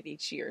accelerated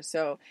each year.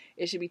 So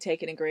it should be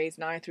taken in grades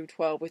 9 through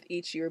 12, with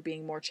each year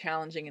being more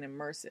challenging and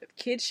immersive.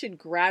 Kids should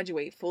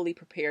graduate fully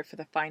prepared for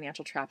the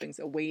financial trappings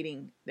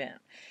awaiting them.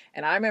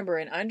 And I remember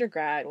in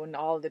undergrad when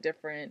all of the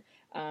different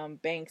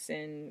banks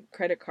and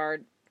credit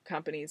card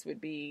companies would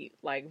be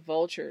like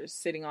vultures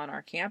sitting on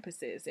our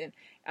campuses.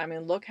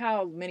 And look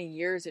how many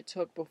years it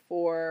took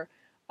before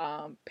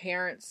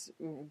parents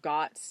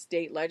got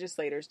state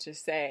legislators to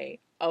say,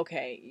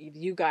 okay,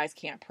 you guys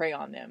can't prey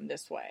on them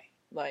this way.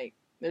 Like,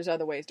 there's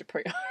other ways to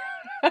prey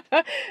on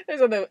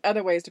there's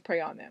other ways to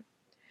prey on them.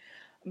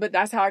 But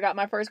that's how I got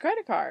my first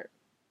credit card.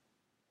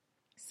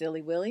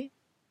 Silly Willy.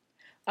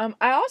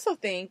 I also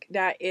think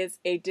that it's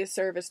a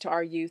disservice to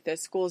our youth that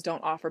schools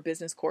don't offer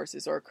business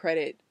courses or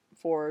credit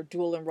for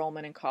dual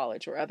enrollment in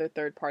college or other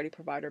third-party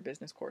provider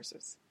business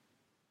courses.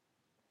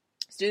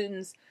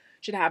 Students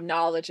should have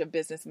knowledge of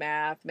business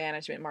math,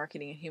 management,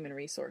 marketing, and human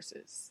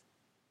resources.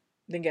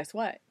 Then guess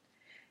what?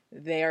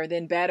 They are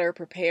then better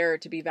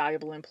prepared to be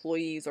valuable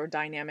employees or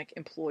dynamic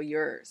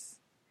employers.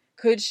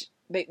 Students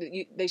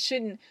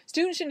shouldn't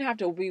have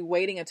to be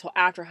waiting until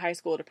after high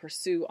school to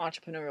pursue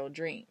entrepreneurial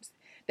dreams.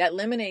 That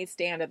lemonade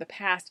stand of the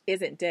past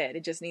isn't dead.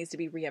 It just needs to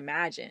be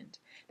reimagined.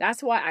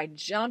 That's why I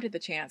jumped at the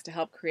chance to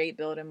help create,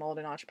 build, and mold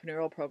an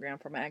entrepreneurial program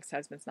for my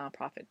ex-husband's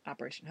nonprofit,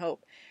 Operation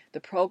Hope.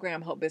 The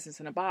program, Hope Business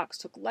in a Box,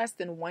 took less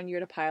than 1 year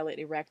to pilot,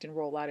 erect, and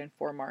roll out in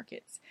 4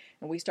 markets.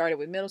 And we started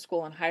with middle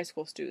school and high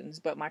school students,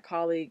 but my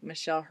colleague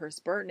Michelle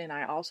Hurst-Burton and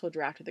I also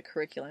drafted the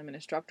curriculum and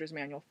instructor's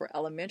manual for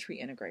elementary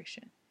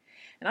integration.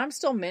 And I'm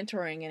still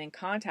mentoring and in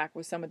contact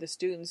with some of the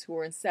students who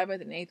were in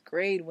 7th and 8th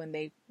grade when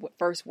they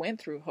first went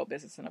through Hope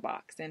Business in a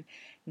Box. And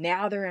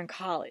now they're in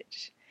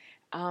college.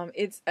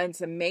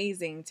 It's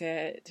amazing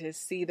to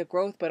see the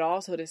growth, but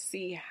also to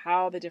see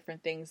how the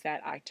different things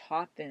that I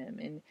taught them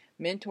and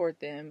mentored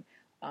them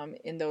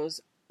in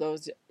those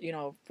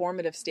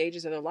formative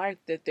stages of their life,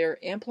 that they're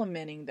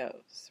implementing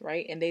those,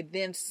 right? And they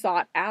then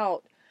sought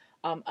out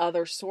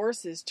other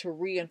sources to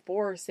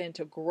reinforce and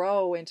to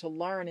grow and to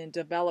learn and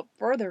develop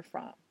further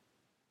from,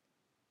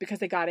 because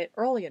they got it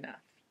early enough.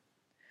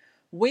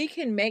 We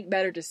can make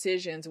better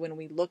decisions when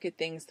we look at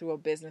things through a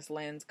business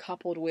lens,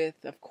 coupled with,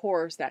 of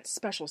course, that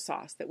special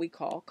sauce that we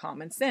call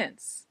common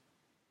sense.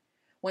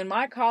 When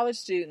my college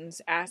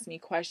students ask me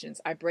questions,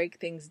 I break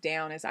things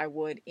down as I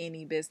would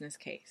any business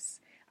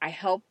case. I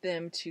help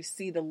them to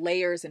see the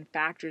layers and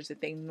factors that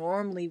they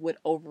normally would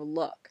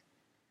overlook.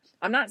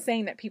 I'm not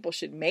saying that people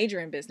should major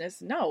in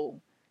business.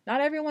 No,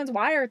 not everyone's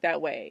wired that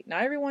way.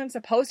 Not everyone's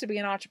supposed to be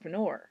an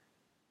entrepreneur.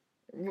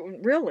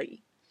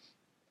 Really.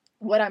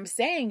 What I'm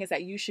saying is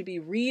that you should be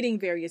reading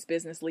various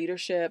business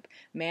leadership,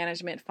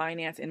 management,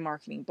 finance, and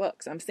marketing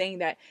books. I'm saying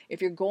that if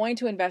you're going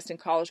to invest in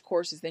college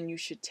courses, then you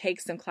should take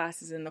some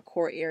classes in the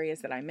core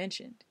areas that I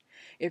mentioned.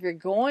 If you're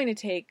going to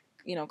take,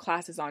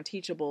 classes on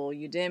Teachable,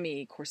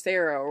 Udemy,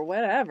 Coursera, or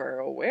whatever,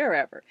 or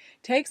wherever,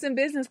 take some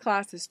business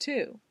classes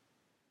too.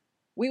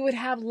 We would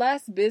have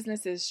less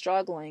businesses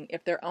struggling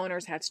if their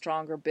owners had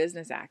stronger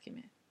business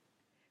acumen.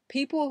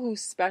 People who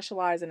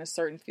specialize in a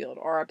certain field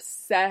are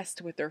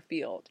obsessed with their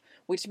field,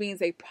 which means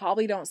they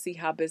probably don't see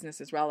how business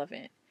is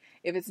relevant.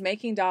 If it's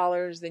making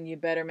dollars, then you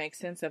better make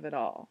sense of it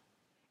all.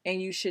 And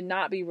you should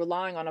not be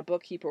relying on a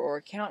bookkeeper or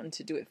accountant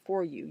to do it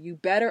for you. You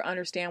better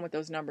understand what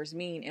those numbers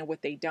mean and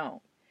what they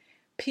don't.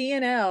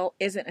 P&L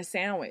isn't a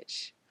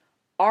sandwich.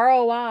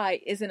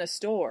 ROI isn't a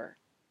store.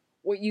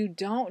 What you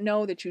don't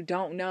know that you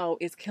don't know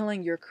is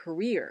killing your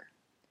career.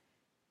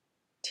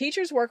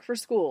 Teachers work for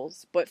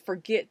schools, but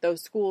forget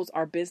those schools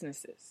are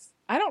businesses.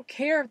 I don't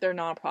care if they're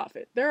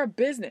nonprofit. They're a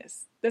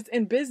business that's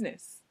in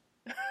business.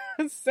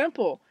 It's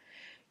simple.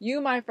 You,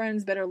 my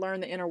friends, better learn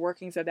the inner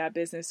workings of that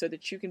business so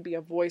that you can be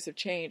a voice of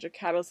change, a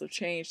catalyst of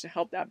change to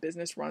help that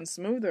business run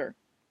smoother.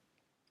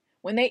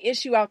 When they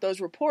issue out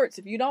those reports,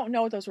 if you don't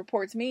know what those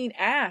reports mean,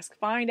 ask,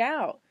 find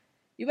out.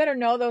 You better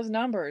know those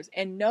numbers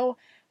and know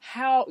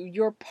how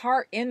your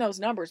part in those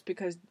numbers,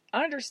 because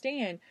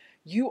understand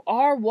You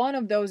are one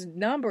of those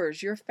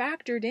numbers. You're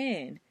factored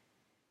in.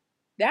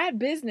 That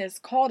business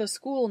called a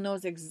school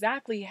knows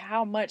exactly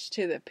how much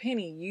to the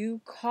penny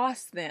you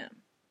cost them.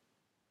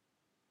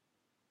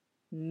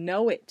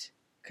 Know it,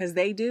 because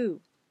they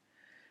do.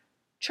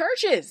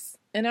 Churches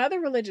and other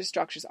religious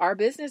structures are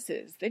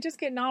businesses. They just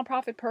get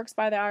nonprofit perks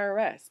by the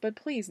IRS. But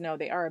please know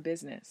they are a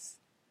business.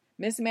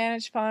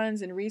 Mismanaged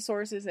funds and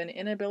resources and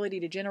inability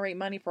to generate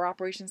money for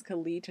operations could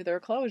lead to their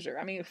closure.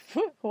 I mean,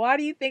 why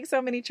do you think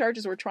so many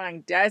churches were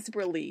trying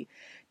desperately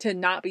to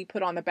not be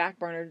put on the back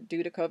burner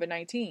due to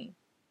COVID-19?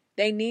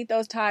 They need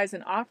those tithes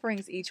and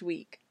offerings each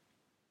week.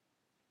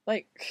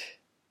 Like,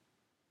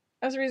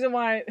 that's the reason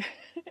why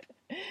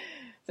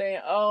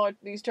saying, oh,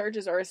 these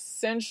churches are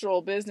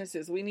essential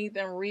businesses. We need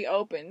them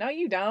reopened. No,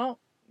 you don't.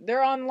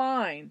 They're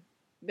online.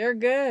 They're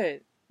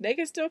good. They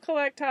can still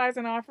collect tithes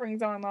and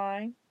offerings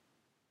online.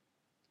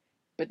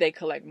 But they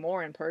collect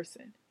more in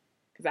person.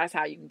 Because that's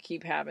how you can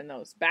keep having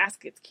those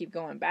baskets keep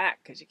going back.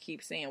 Because you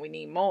keep saying we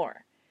need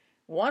more.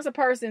 Once a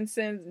person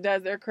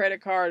does their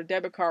credit card or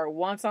debit card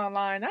once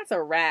online, that's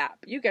a wrap.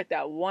 You get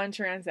that one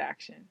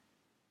transaction.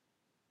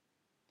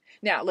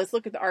 Now, let's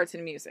look at the arts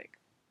and music.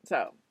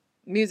 So,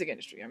 music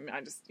industry. I mean,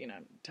 I just,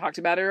 talked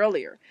about it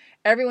earlier.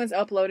 Everyone's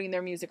uploading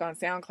their music on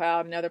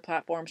SoundCloud and other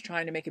platforms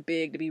trying to make it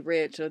big to be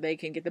rich so they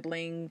can get the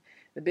bling,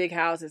 the big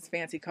houses,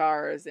 fancy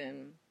cars,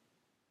 and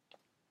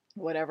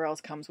whatever else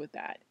comes with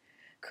that.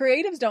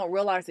 Creatives don't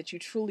realize that you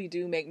truly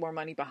do make more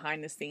money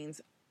behind the scenes,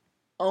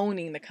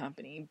 owning the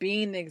company,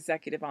 being the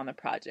executive on the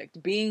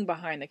project, being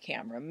behind the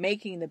camera,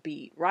 making the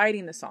beat,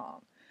 writing the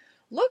song.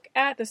 Look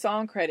at the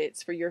song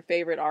credits for your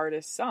favorite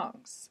artist's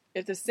songs.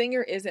 If the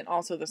singer isn't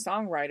also the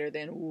songwriter,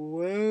 then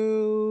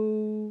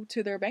woe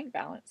to their bank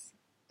balance.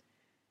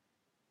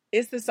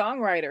 It's the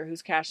songwriter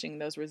who's cashing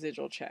those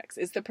residual checks.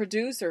 It's the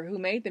producer who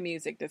made the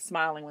music that's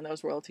smiling when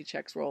those royalty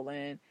checks roll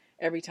in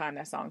every time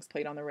that song's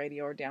played on the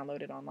radio or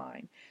downloaded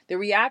online. The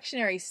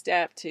reactionary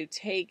step to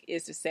take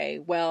is to say,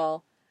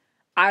 well,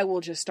 I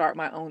will just start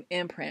my own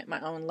imprint,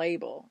 my own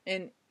label.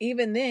 And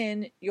even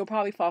then, you'll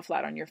probably fall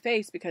flat on your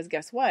face because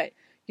guess what?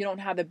 You don't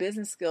have the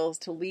business skills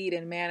to lead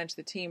and manage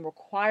the team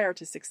required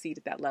to succeed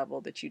at that level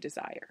that you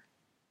desire.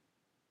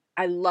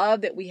 I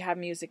love that we have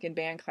music and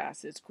band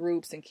classes,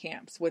 groups, and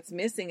camps. What's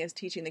missing is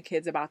teaching the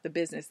kids about the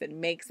business that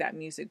makes that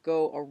music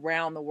go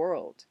around the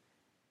world.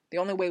 The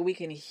only way we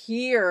can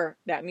hear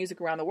that music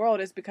around the world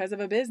is because of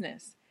a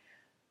business.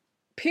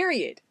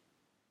 Period.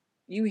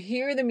 You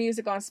hear the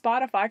music on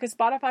Spotify because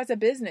Spotify's a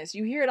business.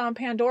 You hear it on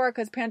Pandora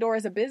because Pandora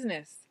is a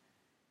business.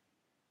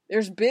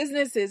 There's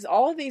businesses.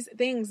 All of these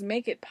things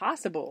make it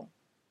possible.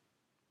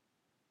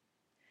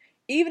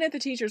 Even if the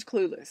teacher's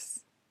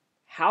clueless,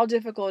 how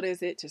difficult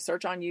is it to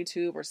search on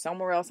YouTube or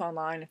somewhere else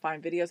online and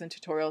find videos and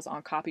tutorials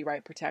on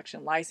copyright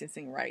protection,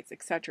 licensing rights,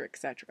 etc.,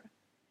 etc.?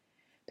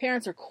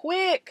 Parents are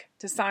quick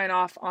to sign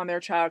off on their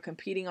child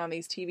competing on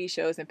these TV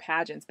shows and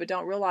pageants, but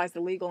don't realize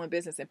the legal and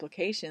business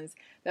implications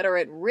that are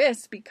at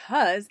risk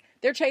because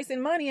they're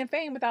chasing money and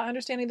fame without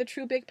understanding the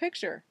true big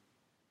picture.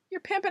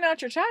 You're pimping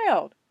out your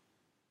child.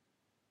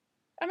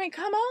 I mean,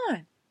 come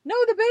on.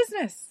 Know the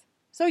business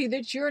so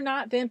that you're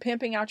not then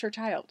pimping out your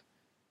child.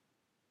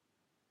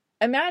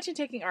 Imagine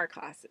taking art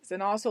classes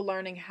and also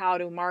learning how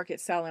to market,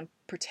 sell, and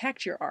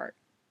protect your art.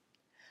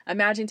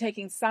 Imagine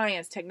taking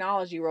science,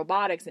 technology,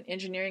 robotics, and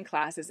engineering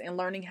classes and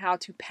learning how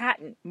to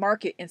patent,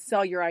 market, and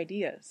sell your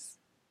ideas.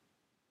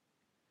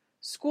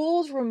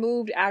 Schools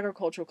removed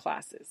agricultural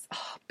classes.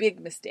 Oh, big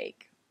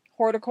mistake.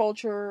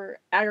 Horticulture,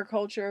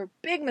 agriculture,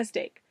 big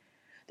mistake.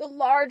 The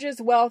largest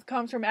wealth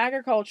comes from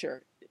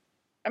agriculture.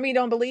 I mean,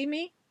 don't believe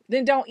me?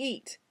 Then don't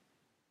eat.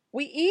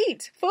 We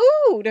eat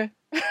food.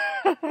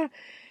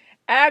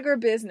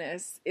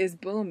 Agribusiness is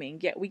booming,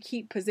 yet we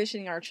keep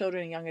positioning our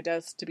children and young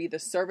adults to be the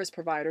service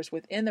providers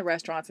within the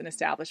restaurants and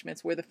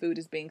establishments where the food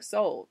is being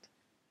sold.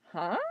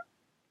 Huh?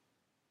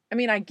 I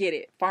mean, I get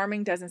it.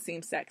 Farming doesn't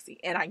seem sexy,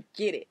 and I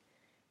get it.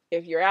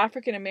 If you're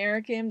African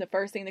American, the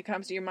first thing that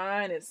comes to your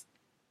mind is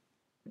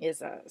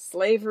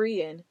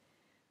slavery and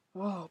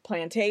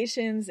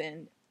plantations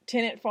and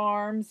tenant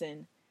farms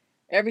and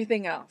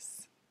everything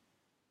else.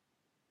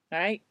 All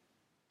right?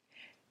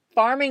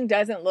 Farming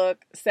doesn't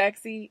look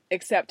sexy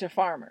except to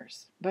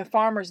farmers, but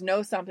farmers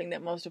know something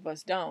that most of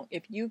us don't.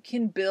 If you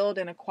can build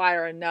and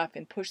acquire enough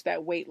and push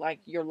that weight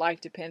like your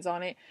life depends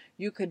on it,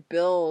 you could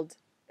build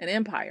an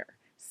empire.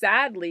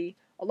 Sadly,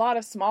 a lot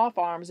of small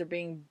farms are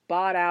being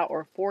bought out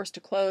or forced to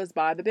close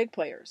by the big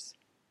players.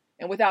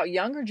 And without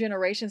younger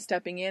generations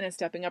stepping in and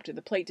stepping up to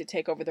the plate to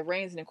take over the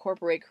reins and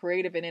incorporate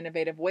creative and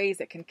innovative ways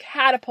that can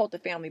catapult the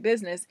family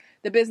business,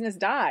 the business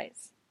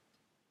dies.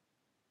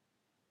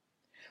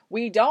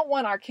 We don't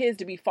want our kids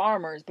to be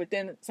farmers, but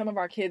then some of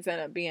our kids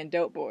end up being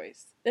dope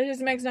boys. That just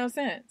makes no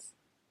sense.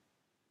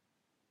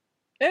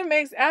 It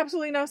makes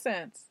absolutely no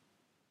sense.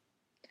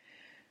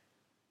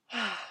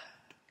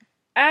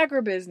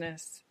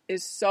 Agribusiness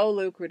is so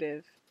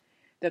lucrative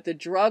that the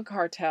drug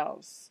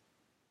cartels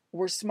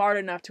were smart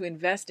enough to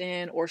invest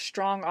in or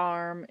strong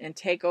arm and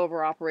take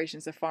over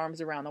operations of farms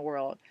around the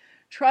world.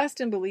 Trust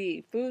and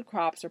believe food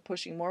crops are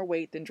pushing more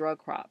weight than drug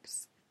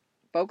crops.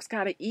 Folks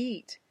gotta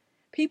eat.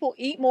 People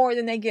eat more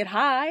than they get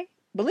high,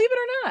 believe it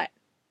or not.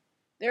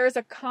 There is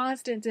a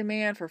constant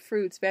demand for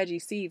fruits,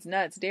 veggies, seeds,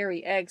 nuts,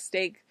 dairy, eggs,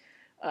 steak,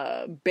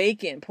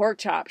 bacon, pork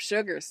chops,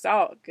 sugar,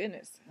 salt.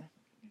 Goodness, I'm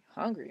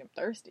hungry, I'm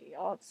thirsty,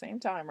 all at the same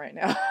time right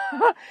now.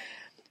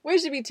 We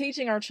should be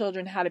teaching our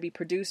children how to be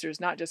producers,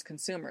 not just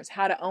consumers,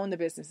 how to own the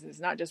businesses,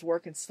 not just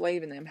work and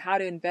slave in them, how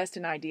to invest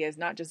in ideas,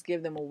 not just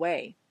give them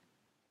away.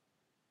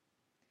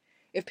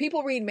 If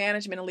people read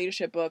management and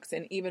leadership books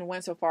and even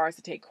went so far as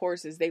to take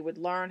courses, they would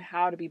learn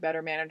how to be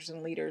better managers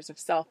and leaders of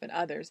self and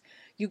others.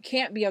 You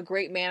can't be a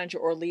great manager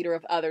or leader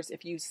of others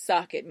if you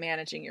suck at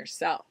managing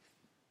yourself.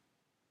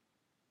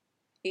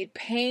 It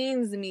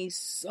pains me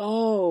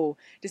so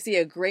to see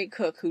a great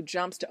cook who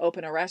jumps to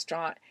open a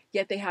restaurant,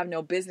 yet they have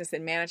no business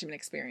and management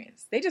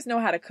experience. They just know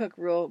how to cook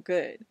real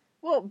good.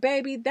 Well,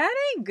 baby, that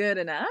ain't good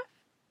enough.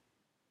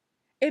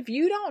 If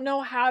you don't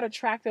know how to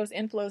track those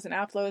inflows and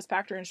outflows,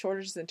 factor in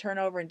shortages and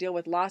turnover, and deal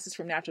with losses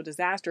from natural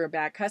disaster or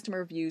bad customer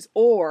reviews,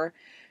 or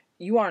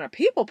you aren't a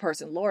people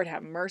person, Lord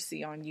have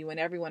mercy on you and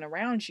everyone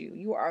around you.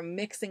 You are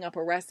mixing up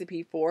a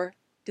recipe for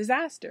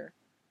disaster.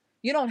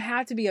 You don't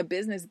have to be a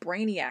business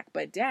brainiac,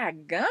 but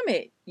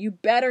dadgummit, you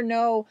better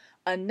know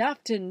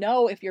enough to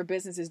know if your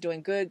business is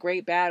doing good,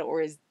 great, bad,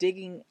 or is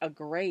digging a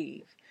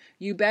grave.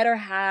 You better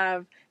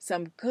have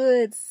some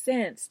good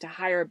sense to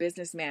hire a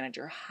business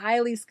manager,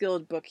 highly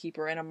skilled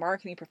bookkeeper, and a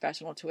marketing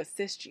professional to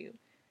assist you.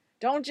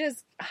 Don't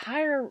just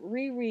hire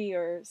Riri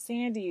or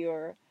Sandy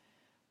or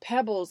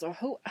Pebbles or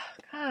who. Oh,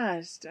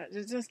 gosh,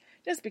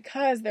 just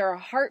because they're a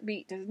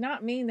heartbeat does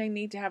not mean they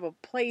need to have a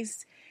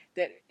place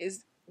that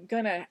is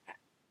going to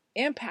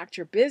impact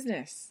your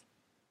business.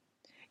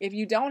 If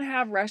you don't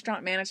have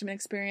restaurant management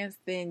experience,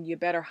 then you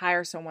better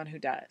hire someone who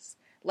does.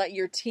 Let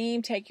your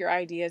team take your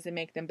ideas and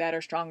make them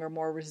better, stronger,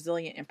 more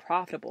resilient, and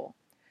profitable.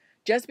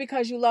 Just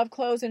because you love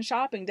clothes and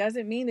shopping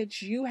doesn't mean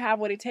that you have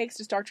what it takes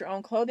to start your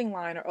own clothing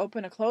line or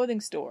open a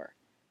clothing store.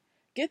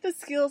 Get the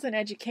skills and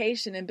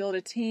education and build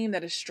a team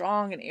that is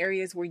strong in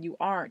areas where you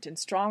aren't and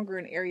stronger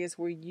in areas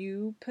where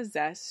you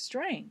possess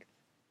strength.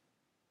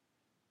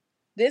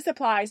 This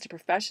applies to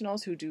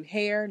professionals who do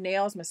hair,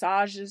 nails,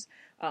 massages,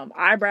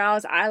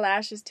 eyebrows,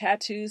 eyelashes,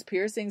 tattoos,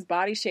 piercings,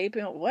 body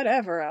shaping,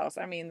 whatever else.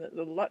 I mean,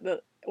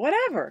 the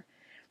whatever.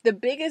 The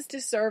biggest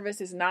disservice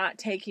is not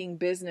taking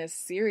business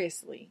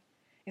seriously.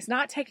 It's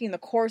not taking the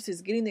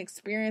courses, getting the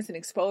experience and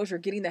exposure,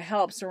 getting the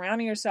help,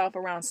 surrounding yourself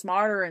around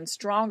smarter and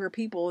stronger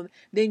people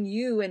than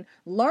you and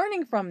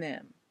learning from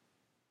them.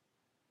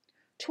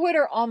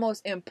 Twitter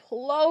almost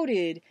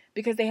imploded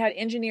because they had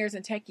engineers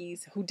and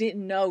techies who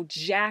didn't know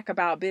jack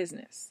about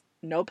business.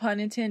 No pun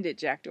intended,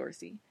 Jack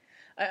Dorsey.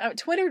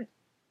 Twitter,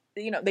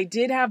 they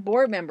did have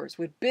board members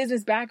with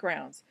business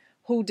backgrounds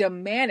who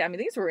demanded,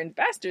 these were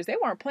investors, they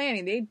weren't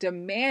planning, they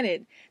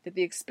demanded that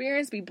the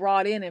experience be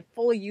brought in and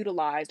fully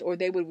utilized, or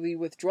they would be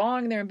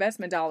withdrawing their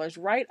investment dollars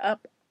right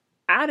up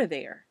out of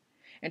there.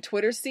 And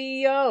Twitter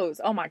CEOs,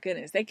 oh my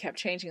goodness, they kept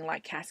changing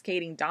like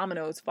cascading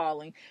dominoes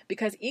falling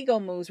because ego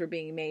moves were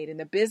being made and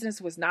the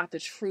business was not the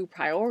true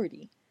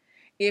priority.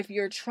 If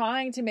you're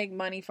trying to make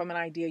money from an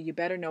idea, you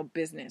better know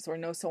business or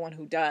know someone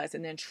who does,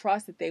 and then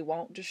trust that they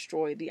won't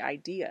destroy the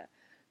idea.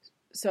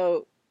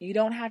 So you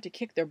don't have to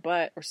kick their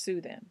butt or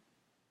sue them.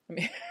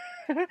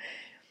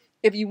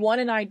 If you want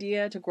an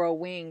idea to grow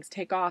wings,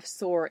 take off,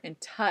 soar, and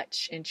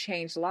touch and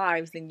change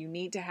lives, then you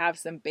need to have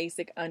some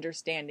basic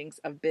understandings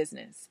of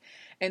business.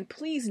 And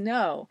please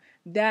know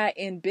that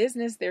in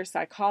business, there's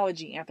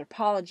psychology,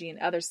 anthropology, and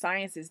other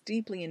sciences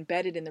deeply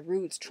embedded in the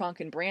roots, trunk,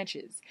 and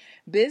branches.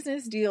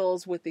 Business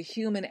deals with the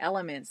human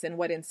elements and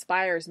what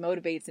inspires,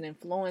 motivates, and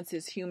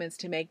influences humans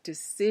to make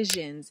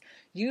decisions,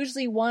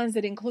 usually ones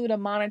that include a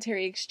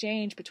monetary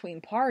exchange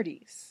between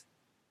parties.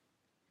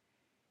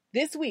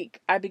 This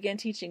week, I began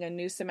teaching a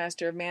new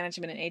semester of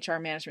management and HR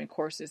management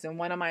courses, and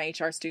one of my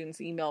HR students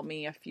emailed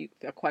me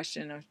a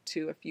question or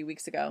two a few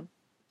weeks ago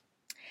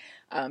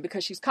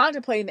because she's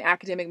contemplating the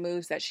academic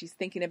moves that she's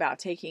thinking about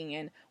taking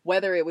and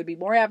whether it would be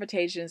more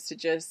advantageous to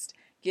just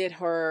get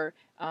her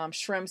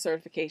SHRM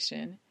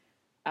certification,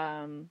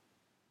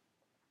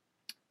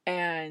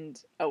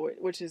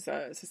 which is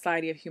a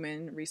Society of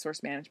Human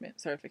Resource Management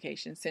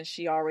certification, since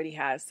she already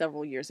has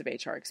several years of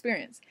HR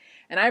experience.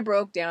 And I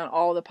broke down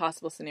all the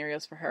possible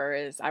scenarios for her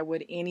as I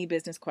would any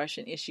business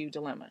question, issue,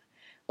 dilemma.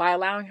 By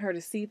allowing her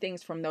to see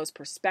things from those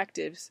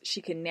perspectives,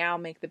 she can now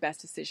make the best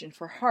decision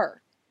for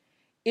her.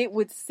 It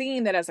would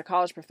seem that as a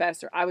college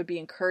professor, I would be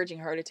encouraging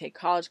her to take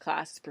college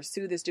classes,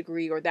 pursue this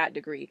degree or that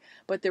degree.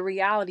 But the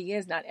reality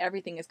is not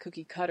everything is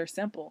cookie cutter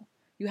simple.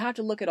 You have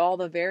to look at all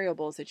the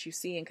variables that you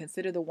see and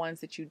consider the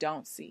ones that you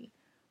don't see.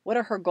 What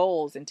are her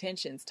goals,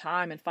 intentions,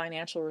 time, and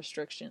financial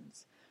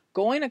restrictions?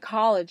 Going to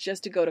college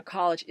just to go to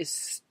college is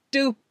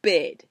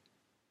stupid.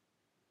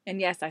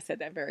 And yes, I said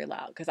that very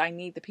loud because I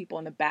need the people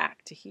in the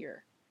back to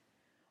hear.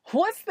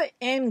 What's the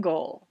end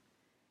goal?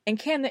 And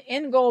can the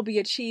end goal be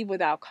achieved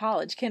without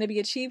college? Can it be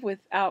achieved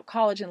without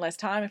college in less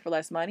time and for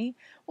less money?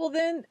 Well,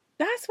 then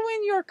that's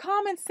when your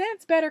common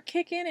sense better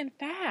kick in and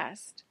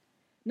fast.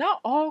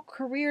 Not all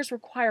careers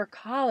require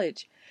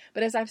college,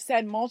 but as I've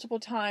said multiple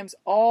times,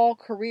 all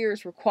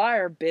careers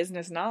require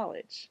business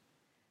knowledge.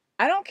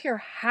 I don't care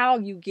how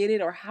you get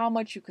it or how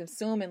much you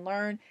consume and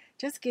learn,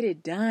 just get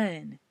it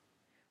done.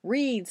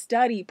 Read,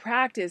 study,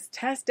 practice,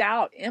 test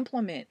out,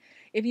 implement.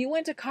 If you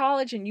went to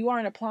college and you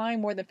aren't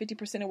applying more than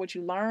 50% of what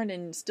you learned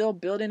and still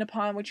building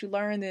upon what you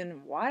learned,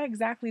 then why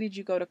exactly did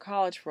you go to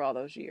college for all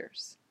those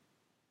years?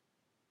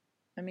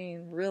 I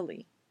mean,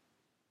 really.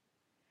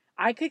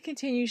 I could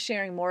continue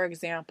sharing more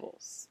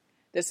examples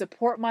that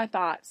support my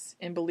thoughts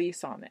and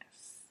beliefs on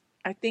this.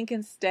 I think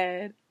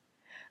instead,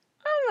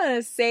 I'm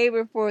going to save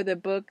it for the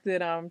book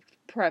that I'm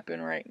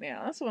prepping right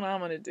now. That's what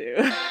I'm going to do.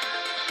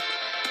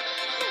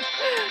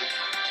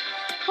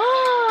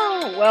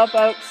 Oh, well,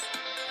 folks,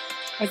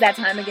 it's that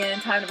time again.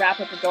 Time to wrap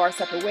up and go our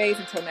separate ways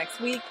until next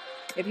week.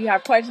 If you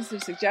have questions or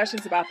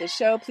suggestions about this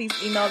show, please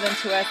email them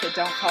to us at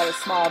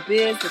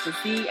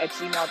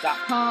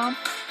don'tcallismallbiz@gmail.com.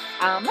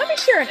 Let me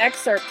share an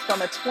excerpt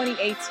from a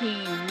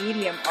 2018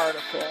 Medium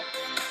article.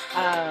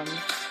 I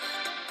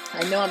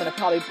know I'm going to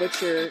probably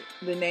butcher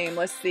the name.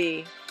 Let's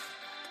see.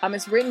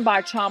 It's written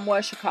by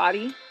Chamwa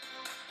Shikati.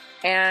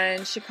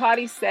 And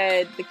Shikati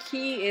said, the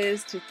key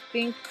is to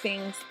think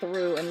things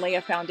through and lay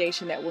a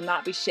foundation that will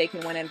not be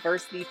shaken when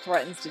adversity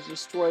threatens to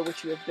destroy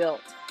what you have built.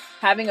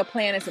 Having a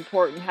plan is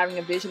important. Having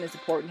a vision is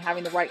important.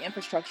 Having the right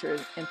infrastructure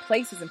in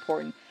place is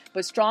important.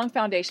 But strong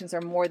foundations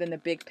are more than the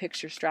big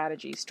picture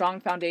strategy.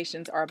 Strong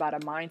foundations are about a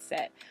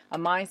mindset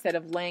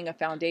of laying a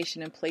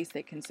foundation in place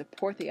that can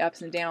support the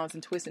ups and downs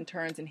and twists and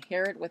turns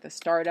inherent with a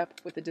startup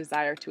with a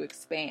desire to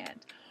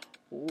expand.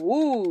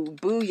 Ooh,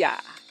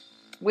 booyah.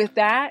 With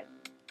that,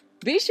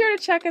 be sure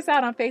to check us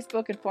out on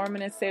Facebook at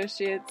Foreman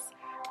Associates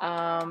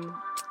and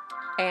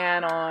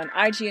on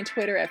IG and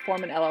Twitter at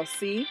Foreman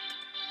LLC.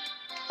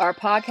 Our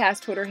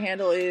podcast Twitter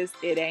handle is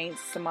It Ain't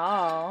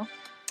Small.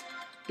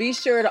 Be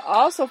sure to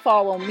also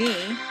follow me.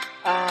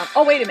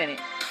 Wait a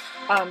minute.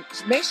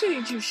 Make sure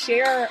that you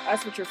share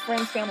us with your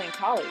friends, family, and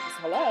colleagues.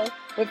 Hello.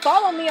 But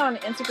follow me on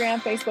Instagram,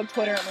 Facebook,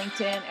 Twitter, and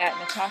LinkedIn at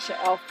Natasha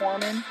L.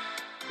 Foreman.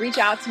 Reach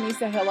out to me,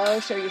 say hello,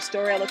 share your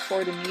story. I look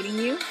forward to meeting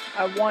you.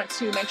 I want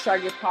to make sure I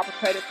give proper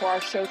credit for our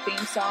show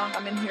theme song.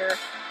 I'm in here,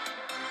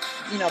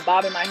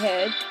 bobbing my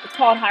head. It's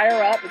called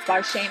Higher Up. It's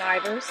by Shane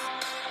Ivers.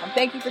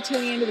 Thank you for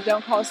tuning into the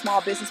Don't Call It Small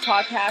Business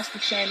podcast, for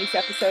sharing these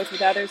episodes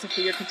with others, and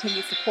for your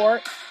continued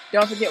support.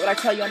 Don't forget what I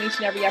tell you on each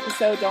and every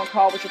episode. Don't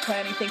call what you're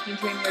planning, thinking,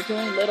 dreaming, or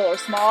doing, little or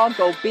small.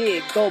 Go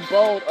big, go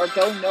bold, or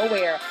go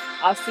nowhere.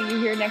 I'll see you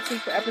here next week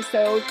for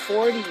episode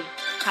 40.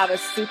 Have a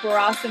super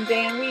awesome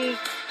day and week.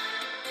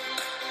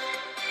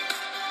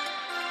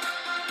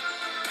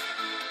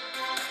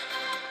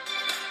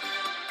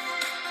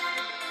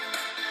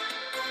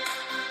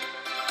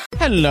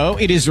 Hello,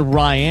 it is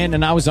Ryan,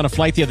 and I was on a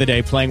flight the other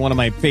day playing one of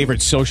my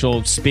favorite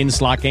social spin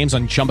slot games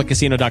on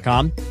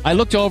ChumbaCasino.com. I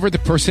looked over at the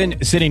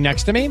person sitting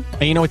next to me,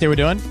 and you know what they were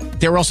doing?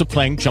 They were also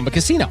playing Chumba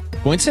Casino.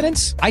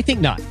 Coincidence? I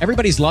think not.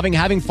 Everybody's loving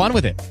having fun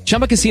with it.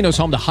 Chumba Casino is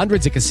home to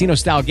hundreds of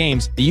casino-style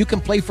games that you can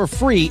play for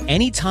free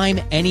anytime,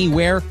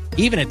 anywhere,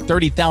 even at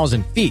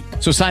 30,000 feet.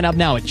 So sign up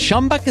now at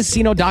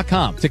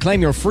ChumbaCasino.com to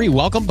claim your free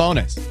welcome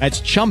bonus.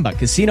 That's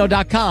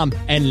ChumbaCasino.com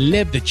and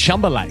live the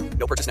Chumba life.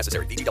 No purchase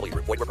necessary. VGW.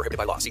 Void where prohibited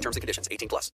by law. See terms and conditions. 18+.